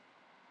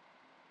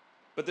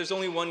 But there's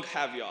only one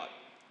caveat,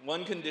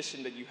 one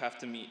condition that you have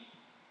to meet.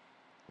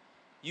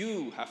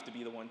 You have to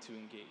be the one to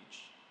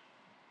engage.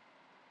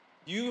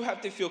 You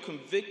have to feel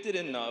convicted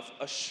enough,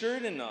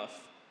 assured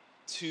enough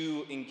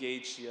to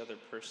engage the other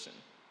person,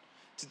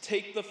 to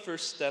take the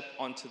first step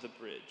onto the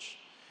bridge,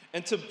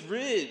 and to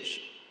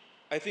bridge,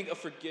 I think, a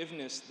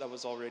forgiveness that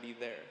was already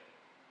there.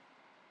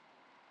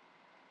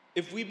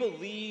 If we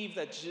believe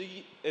that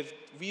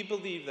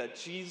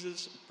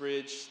Jesus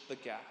bridged the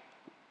gap,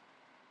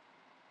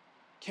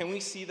 can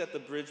we see that the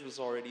bridge was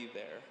already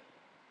there?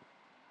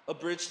 A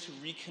bridge to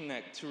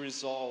reconnect, to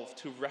resolve,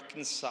 to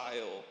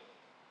reconcile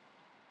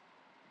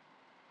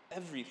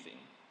everything.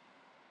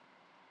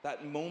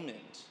 That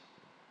moment,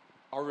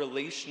 our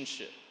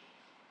relationship.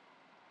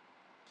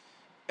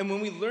 And when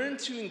we learn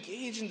to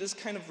engage in this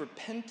kind of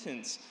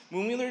repentance,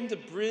 when we learn to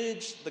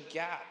bridge the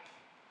gap,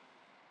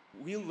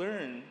 we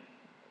learn,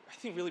 I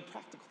think, really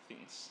practical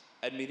things.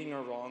 Admitting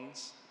our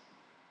wrongs,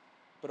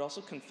 but also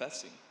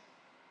confessing.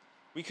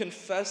 We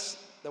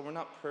confess that we're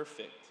not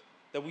perfect,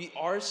 that we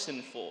are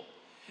sinful,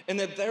 and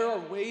that there are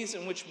ways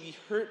in which we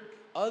hurt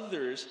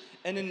others,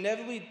 and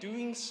inevitably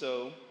doing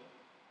so,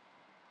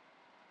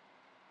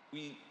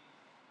 we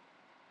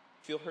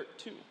feel hurt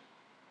too.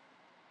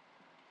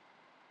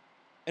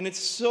 And it's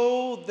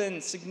so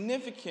then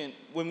significant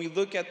when we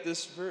look at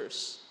this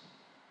verse,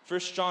 1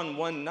 John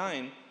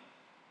 1:9,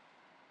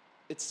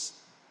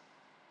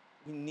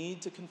 we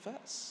need to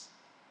confess.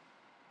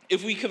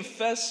 If we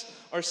confess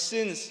our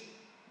sins,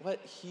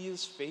 he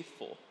is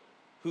faithful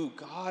who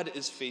God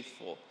is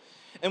faithful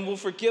and will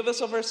forgive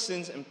us of our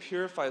sins and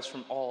purify us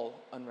from all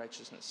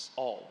unrighteousness.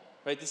 All,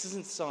 right? This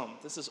isn't some,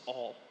 this is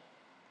all.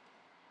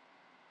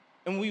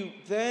 And we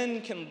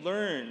then can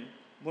learn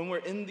when we're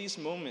in these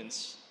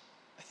moments,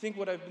 I think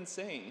what I've been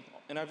saying,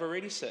 and I've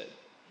already said,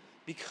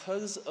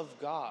 because of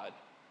God,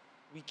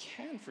 we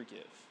can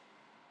forgive.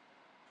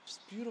 It's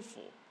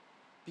beautiful.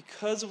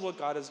 Because of what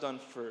God has done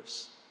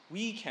first,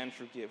 we can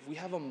forgive. We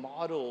have a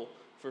model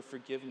for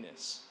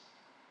forgiveness.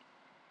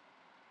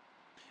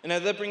 And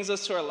that brings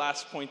us to our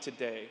last point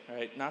today,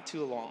 right? Not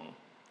too long.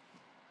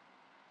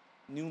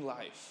 New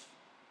life,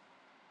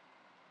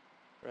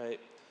 right?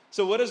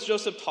 So what has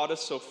Joseph taught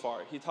us so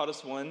far? He taught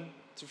us 1,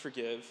 to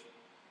forgive,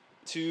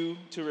 2,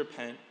 to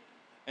repent,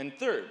 and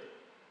 3,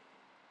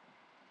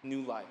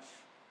 new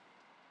life.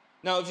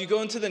 Now, if you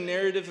go into the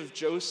narrative of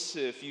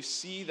Joseph, you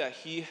see that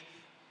he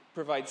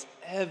provides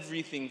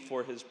everything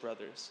for his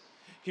brothers.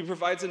 He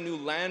provides a new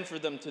land for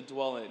them to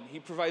dwell in. He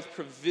provides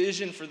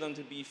provision for them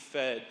to be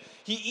fed.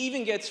 He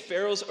even gets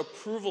Pharaoh's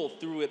approval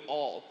through it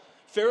all.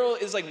 Pharaoh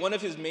is like one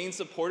of his main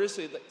supporters,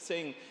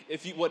 saying,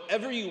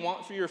 whatever you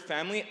want for your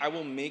family, I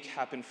will make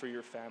happen for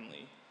your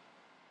family.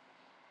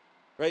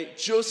 Right?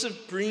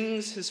 Joseph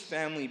brings his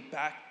family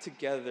back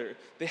together.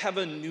 They have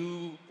a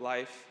new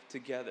life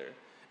together.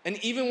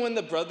 And even when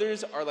the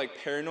brothers are like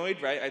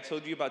paranoid, right? I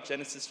told you about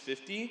Genesis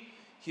 50.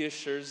 He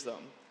assures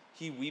them.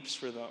 He weeps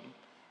for them.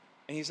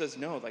 And he says,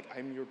 no, like,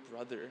 I'm your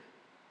brother.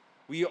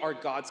 We are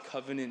God's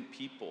covenant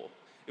people.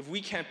 If we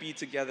can't be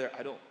together,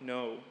 I don't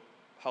know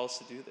how else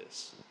to do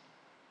this.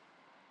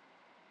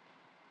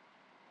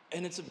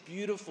 And it's a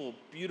beautiful,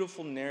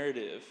 beautiful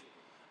narrative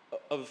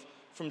of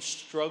from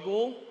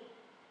struggle,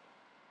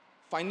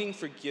 finding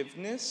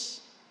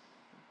forgiveness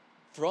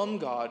from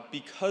God,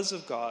 because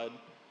of God,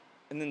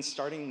 and then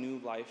starting new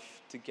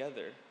life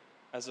together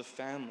as a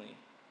family.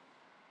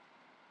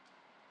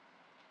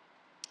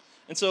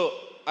 And so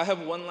I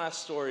have one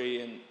last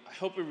story, and I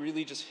hope it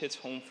really just hits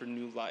home for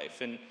new life.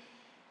 And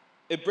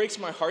it breaks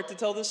my heart to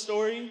tell this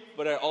story,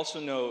 but I also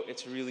know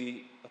it's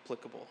really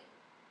applicable.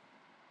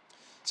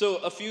 So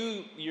a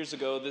few years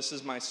ago, this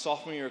is my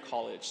sophomore year of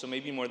college, so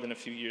maybe more than a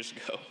few years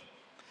ago.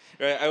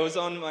 Right? I was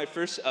on my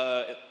first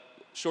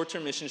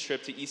short-term mission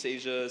trip to East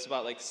Asia. It's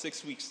about like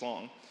 6 weeks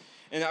long.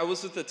 And I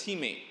was with a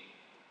teammate,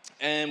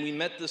 and we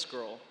met this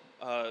girl,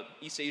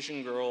 East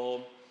Asian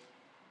girl,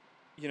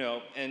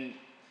 and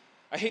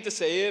I hate to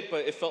say it,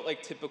 but it felt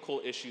like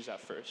typical issues at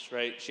first,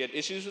 right? She had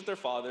issues with her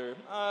father.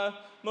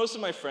 Most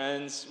of my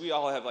friends, we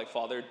all have like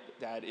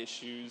father-dad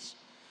issues.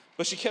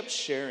 But she kept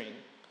sharing.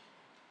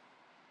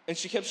 And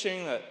she kept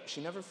sharing that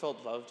she never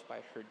felt loved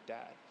by her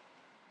dad.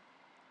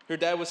 Her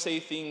dad would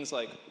say things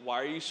like,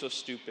 why are you so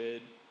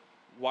stupid?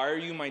 Why are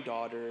you my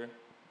daughter?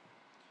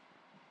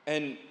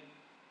 And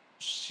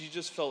she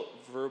just felt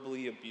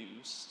verbally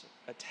abused,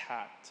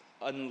 attacked,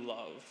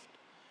 unloved.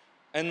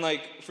 And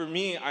like, for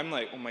me, I'm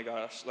like, oh my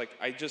gosh, like,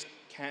 I just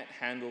can't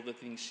handle the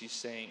things she's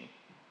saying.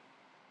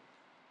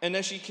 And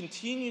as she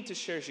continued to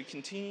share,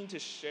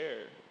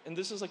 and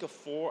this is like a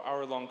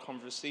 4-hour-long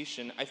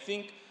conversation. I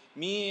think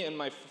me and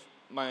my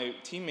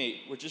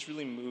teammate were just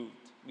really moved.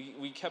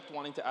 We kept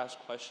wanting to ask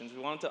questions. We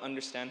wanted to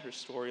understand her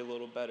story a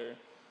little better.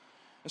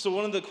 And so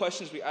one of the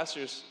questions we asked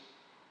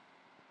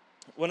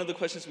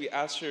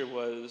her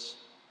was,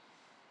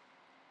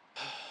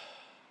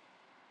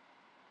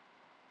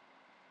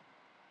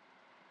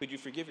 could you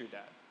forgive your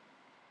dad?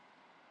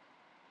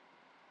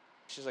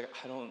 She's like,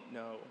 I don't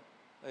know.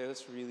 Like,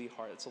 that's really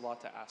hard. It's a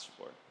lot to ask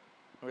for.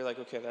 And we're like,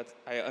 okay,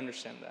 I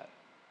understand that.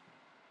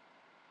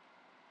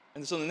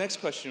 And so the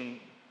next question,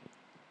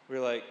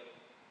 we're like,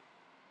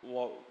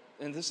 well,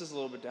 and this is a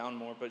little bit down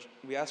more, but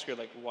we asked her,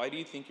 like, why do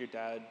you think your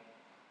dad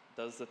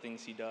does the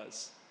things he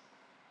does?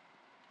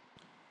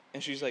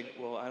 And she's like,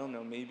 well, I don't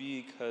know,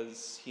 maybe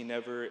because he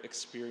never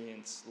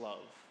experienced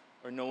love,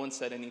 or no one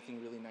said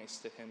anything really nice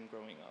to him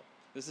growing up.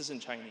 This is in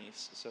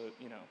Chinese, so,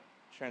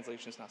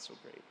 translation's not so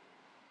great.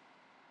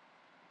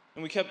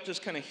 And we kept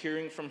just kind of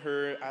hearing from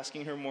her,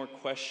 asking her more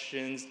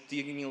questions,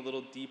 digging a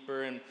little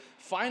deeper, and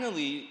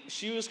finally,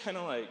 she was kind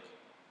of like,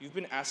 you've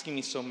been asking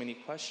me so many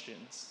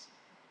questions.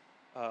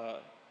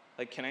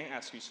 Can I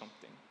ask you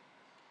something?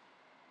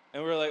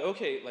 And we're like,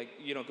 okay,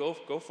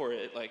 go for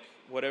it. Like,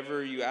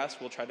 whatever you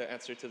ask, we'll try to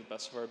answer to the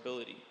best of our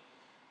ability.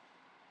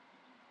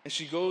 And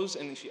she goes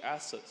and she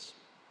asks us,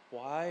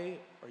 why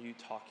are you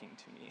talking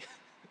to me?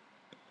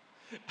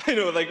 I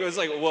know, it was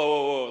like,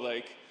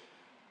 whoa,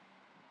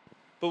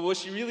 but what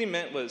she really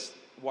meant was,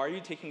 why are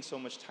you taking so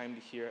much time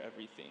to hear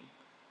everything?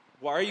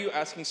 Why are you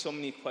asking so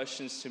many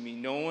questions to me?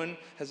 No one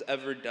has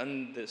ever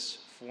done this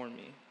for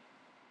me.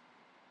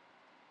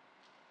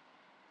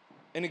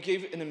 And it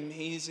gave an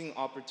amazing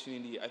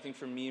opportunity, I think,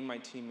 for me and my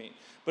teammate.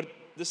 But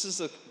this is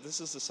the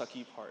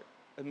sucky part.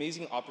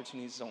 Amazing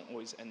opportunities don't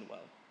always end well.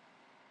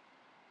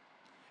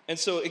 And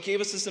so it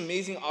gave us this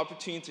amazing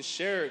opportunity to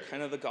share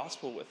kind of the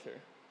gospel with her.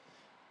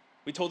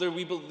 We told her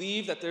we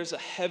believe that there's a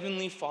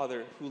heavenly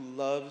Father who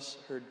loves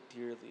her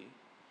dearly.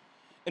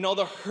 And all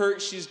the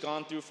hurt she's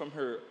gone through from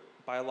her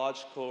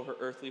biological, her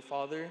earthly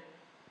father,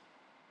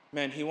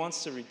 Man, he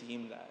wants to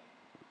redeem that.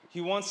 He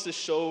wants to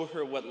show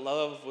her what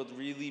love would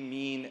really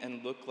mean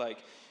and look like.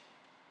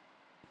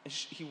 And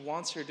he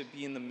wants her to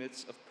be in the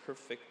midst of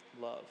perfect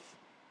love.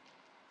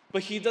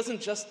 But he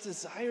doesn't just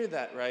desire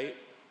that, right,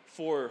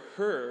 for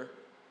her.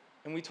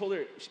 And we told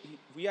her,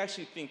 we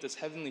actually think this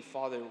Heavenly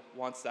Father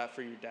wants that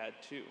for your dad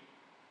too.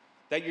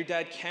 That your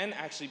dad can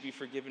actually be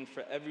forgiven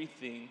for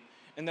everything.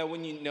 And that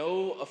when you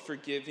know a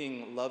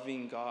forgiving,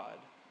 loving God,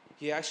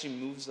 he actually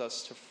moves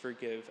us to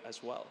forgive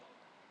as well.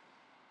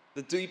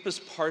 The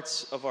deepest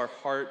parts of our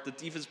heart, the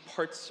deepest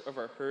parts of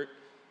our hurt,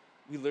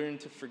 we learn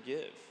to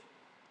forgive.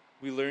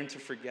 We learn to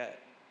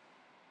forget.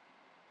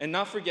 And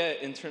not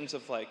forget in terms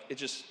of like,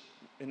 it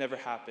never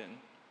happened.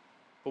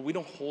 But we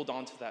don't hold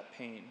on to that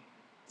pain.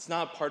 It's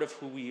not a part of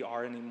who we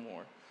are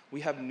anymore.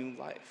 We have new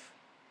life.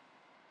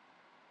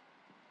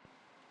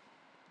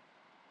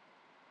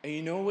 And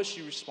you know what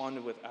she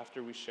responded with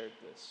after we shared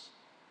this?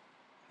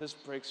 This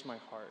breaks my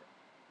heart.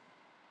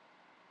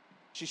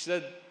 She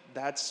said,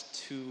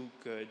 "That's too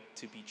good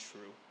to be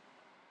true."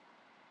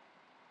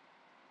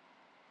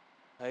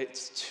 Right?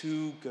 It's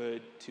too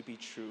good to be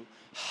true.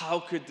 How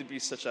could there be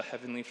such a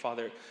Heavenly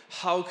Father?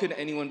 How could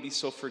anyone be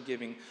so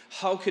forgiving?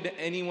 How could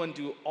anyone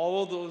do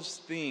all those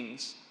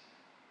things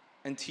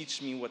and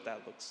teach me what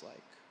that looks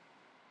like?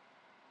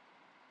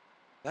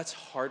 That's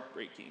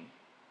heartbreaking.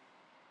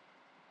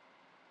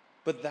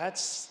 But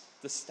that's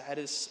the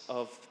status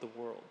of the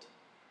world.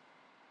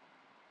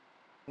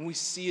 And we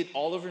see it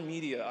all over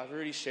media. I've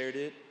already shared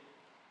it.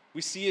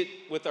 We see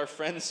it with our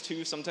friends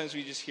too. Sometimes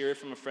we just hear it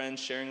from a friend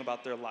sharing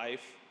about their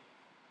life.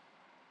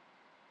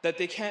 That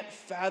they can't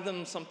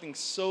fathom something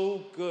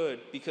so good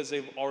because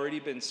they've already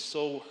been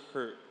so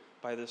hurt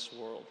by this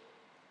world.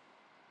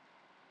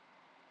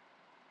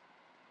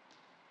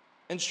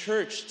 And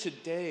church,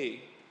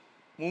 today,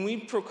 when we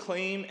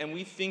proclaim and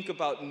we think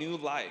about new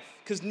life,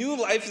 because new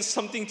life is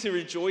something to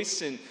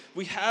rejoice in.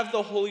 We have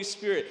the Holy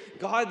Spirit.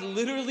 God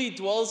literally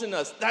dwells in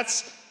us.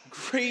 That's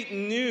great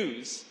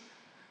news.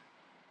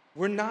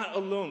 We're not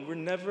alone. We're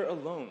never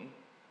alone.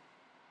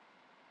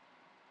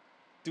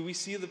 Do we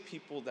see the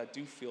people that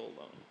do feel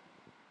alone?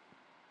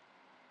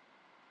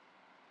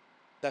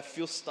 That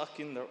feel stuck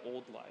in their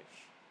old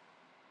life?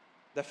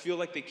 That feel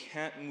like they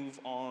can't move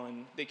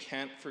on, they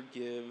can't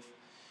forgive?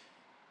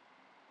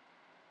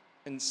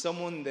 And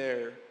someone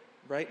there,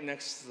 right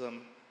next to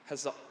them,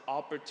 has the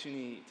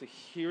opportunity to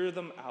hear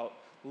them out,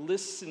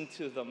 listen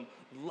to them,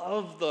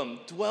 love them,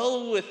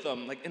 dwell with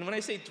them. And when I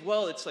say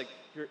dwell, it's like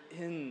you're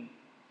in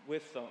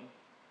with them.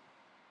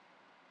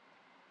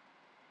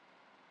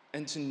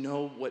 And to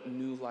know what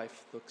new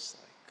life looks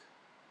like.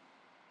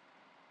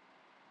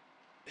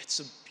 It's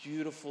a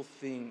beautiful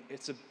thing.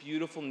 It's a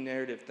beautiful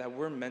narrative that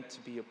we're meant to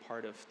be a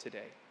part of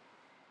today.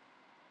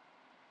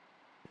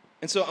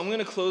 And so I'm going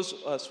to close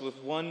us with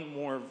one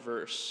more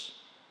verse,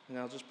 and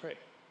I'll just pray.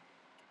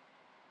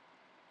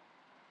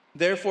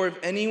 Therefore, if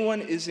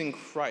anyone is in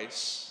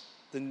Christ,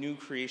 the new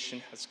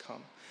creation has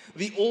come.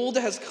 The old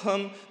has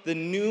come, the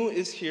new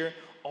is here.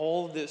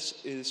 All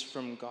this is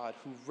from God,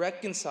 who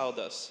reconciled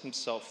us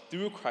himself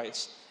through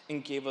Christ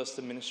and gave us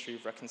the ministry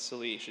of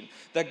reconciliation.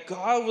 That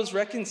God was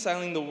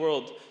reconciling the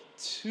world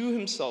to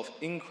himself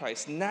in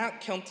Christ, not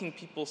counting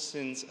people's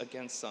sins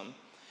against them.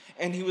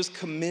 And he was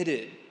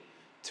committed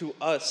to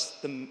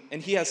us, and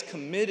he has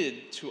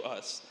committed to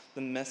us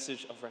the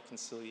message of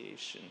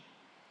reconciliation.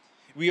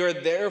 We are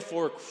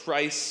therefore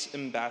Christ's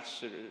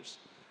ambassadors,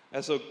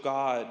 as though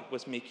God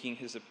was making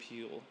his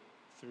appeal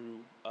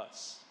through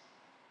us.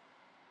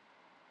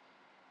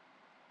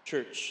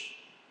 Church,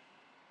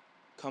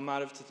 come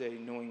out of today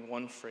knowing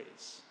one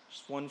phrase,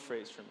 just one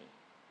phrase for me.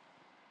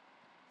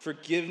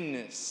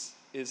 Forgiveness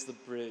is the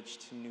bridge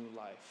to new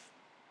life.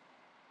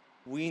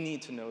 We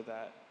need to know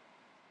that.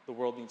 The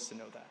world needs to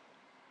know that.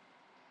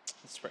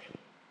 Let's pray.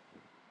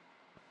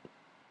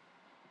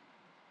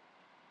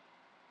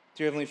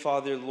 Dear Heavenly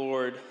Father,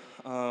 Lord,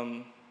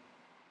 I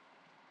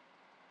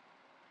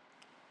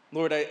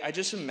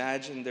just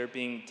imagine there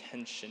being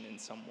tension in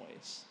some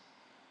ways.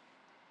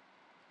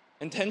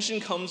 And tension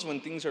comes when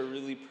things are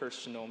really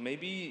personal.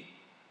 Maybe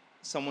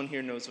someone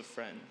here knows a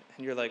friend,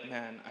 and you're like,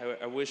 man,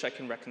 I wish I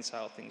can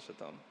reconcile things with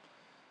them.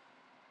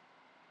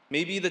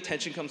 Maybe the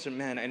tension comes from,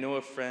 man, I know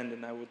a friend,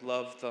 and I would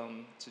love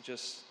them to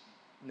just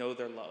know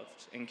they're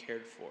loved and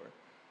cared for.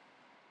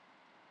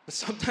 But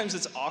sometimes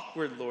it's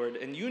awkward, Lord,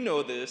 and you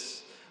know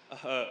this.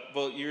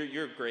 Well,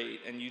 you're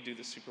great, and you do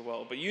this super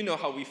well, but you know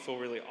how we feel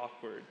really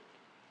awkward.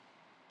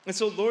 And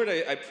so, Lord,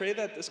 I pray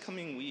that this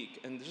coming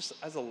week, and just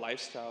as a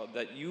lifestyle,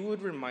 that you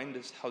would remind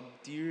us how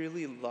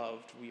dearly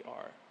loved we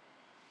are.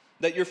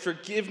 That your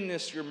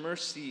forgiveness, your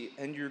mercy,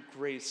 and your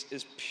grace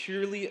is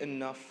purely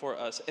enough for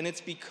us. And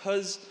it's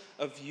because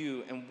of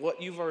you and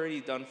what you've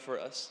already done for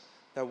us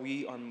that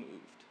we are moved.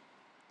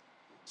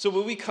 So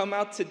will we come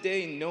out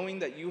today knowing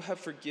that you have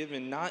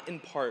forgiven, not in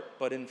part,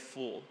 but in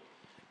full.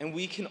 And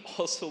we can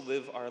also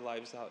live our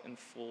lives out in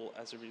full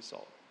as a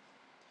result.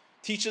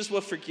 Teach us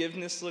what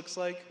forgiveness looks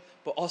like,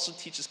 but also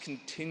teach us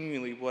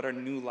continually what our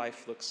new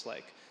life looks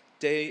like.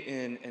 day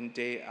in and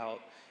day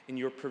out, in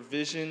your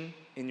provision,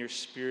 in your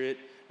spirit,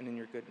 and in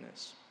your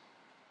goodness.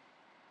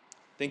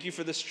 Thank you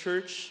for this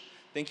church.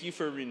 Thank you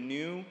for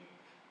Renew.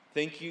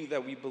 Thank you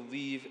that we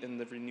believe in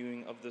the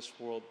renewing of this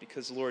world,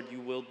 because, Lord,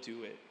 you will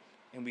do it,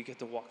 and we get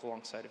to walk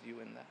alongside of you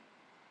in that.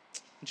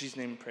 In Jesus'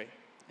 name we pray.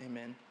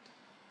 Amen.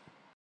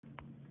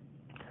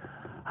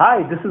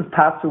 Hi, this is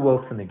Pastor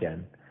Wilson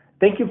again.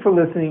 Thank you for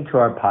listening to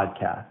our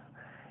podcast.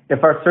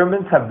 If our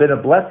sermons have been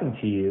a blessing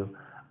to you,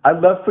 I'd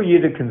love for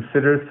you to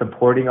consider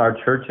supporting our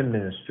church and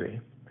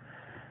ministry.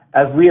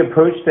 As we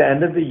approach the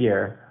end of the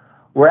year,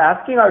 we're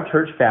asking our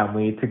church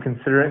family to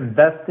consider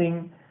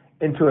investing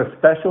into a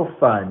special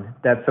fund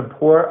that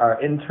support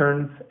our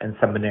interns and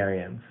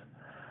seminarians.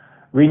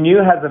 Renew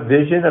has a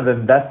vision of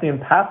investing in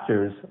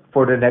pastors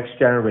for the next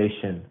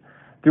generation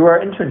through our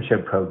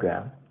internship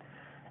program.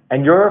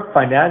 And your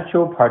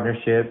financial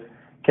partnership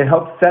can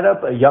help set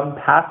up a young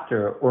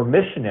pastor or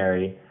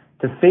missionary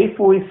to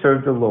faithfully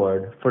serve the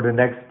Lord for the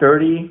next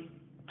 30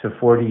 to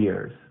 40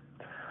 years.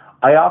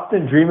 I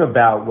often dream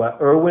about what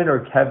Erwin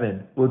or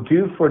Kevin will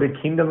do for the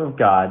kingdom of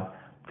God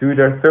through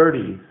their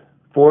 30s,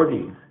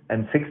 40s,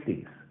 and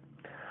 60s.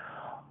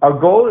 Our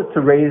goal is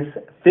to raise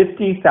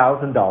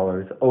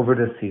 $50,000 over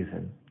the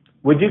season.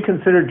 Would you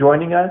consider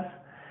joining us?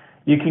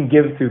 You can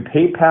give through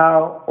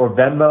PayPal or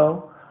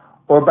Venmo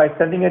or by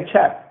sending a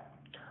check.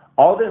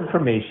 All the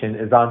information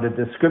is on the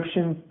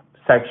description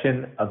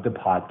section of the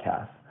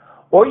podcast,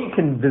 or you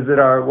can visit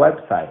our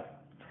website.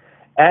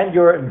 And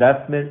your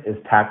investment is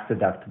tax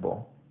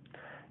deductible.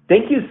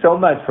 Thank you so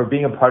much for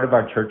being a part of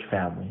our church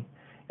family.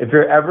 If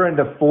you're ever in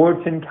the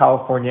Fullerton,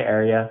 California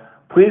area,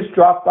 please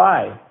drop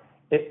by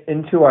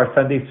into our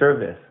Sunday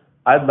service.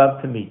 I'd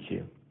love to meet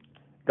you.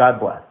 God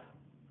bless.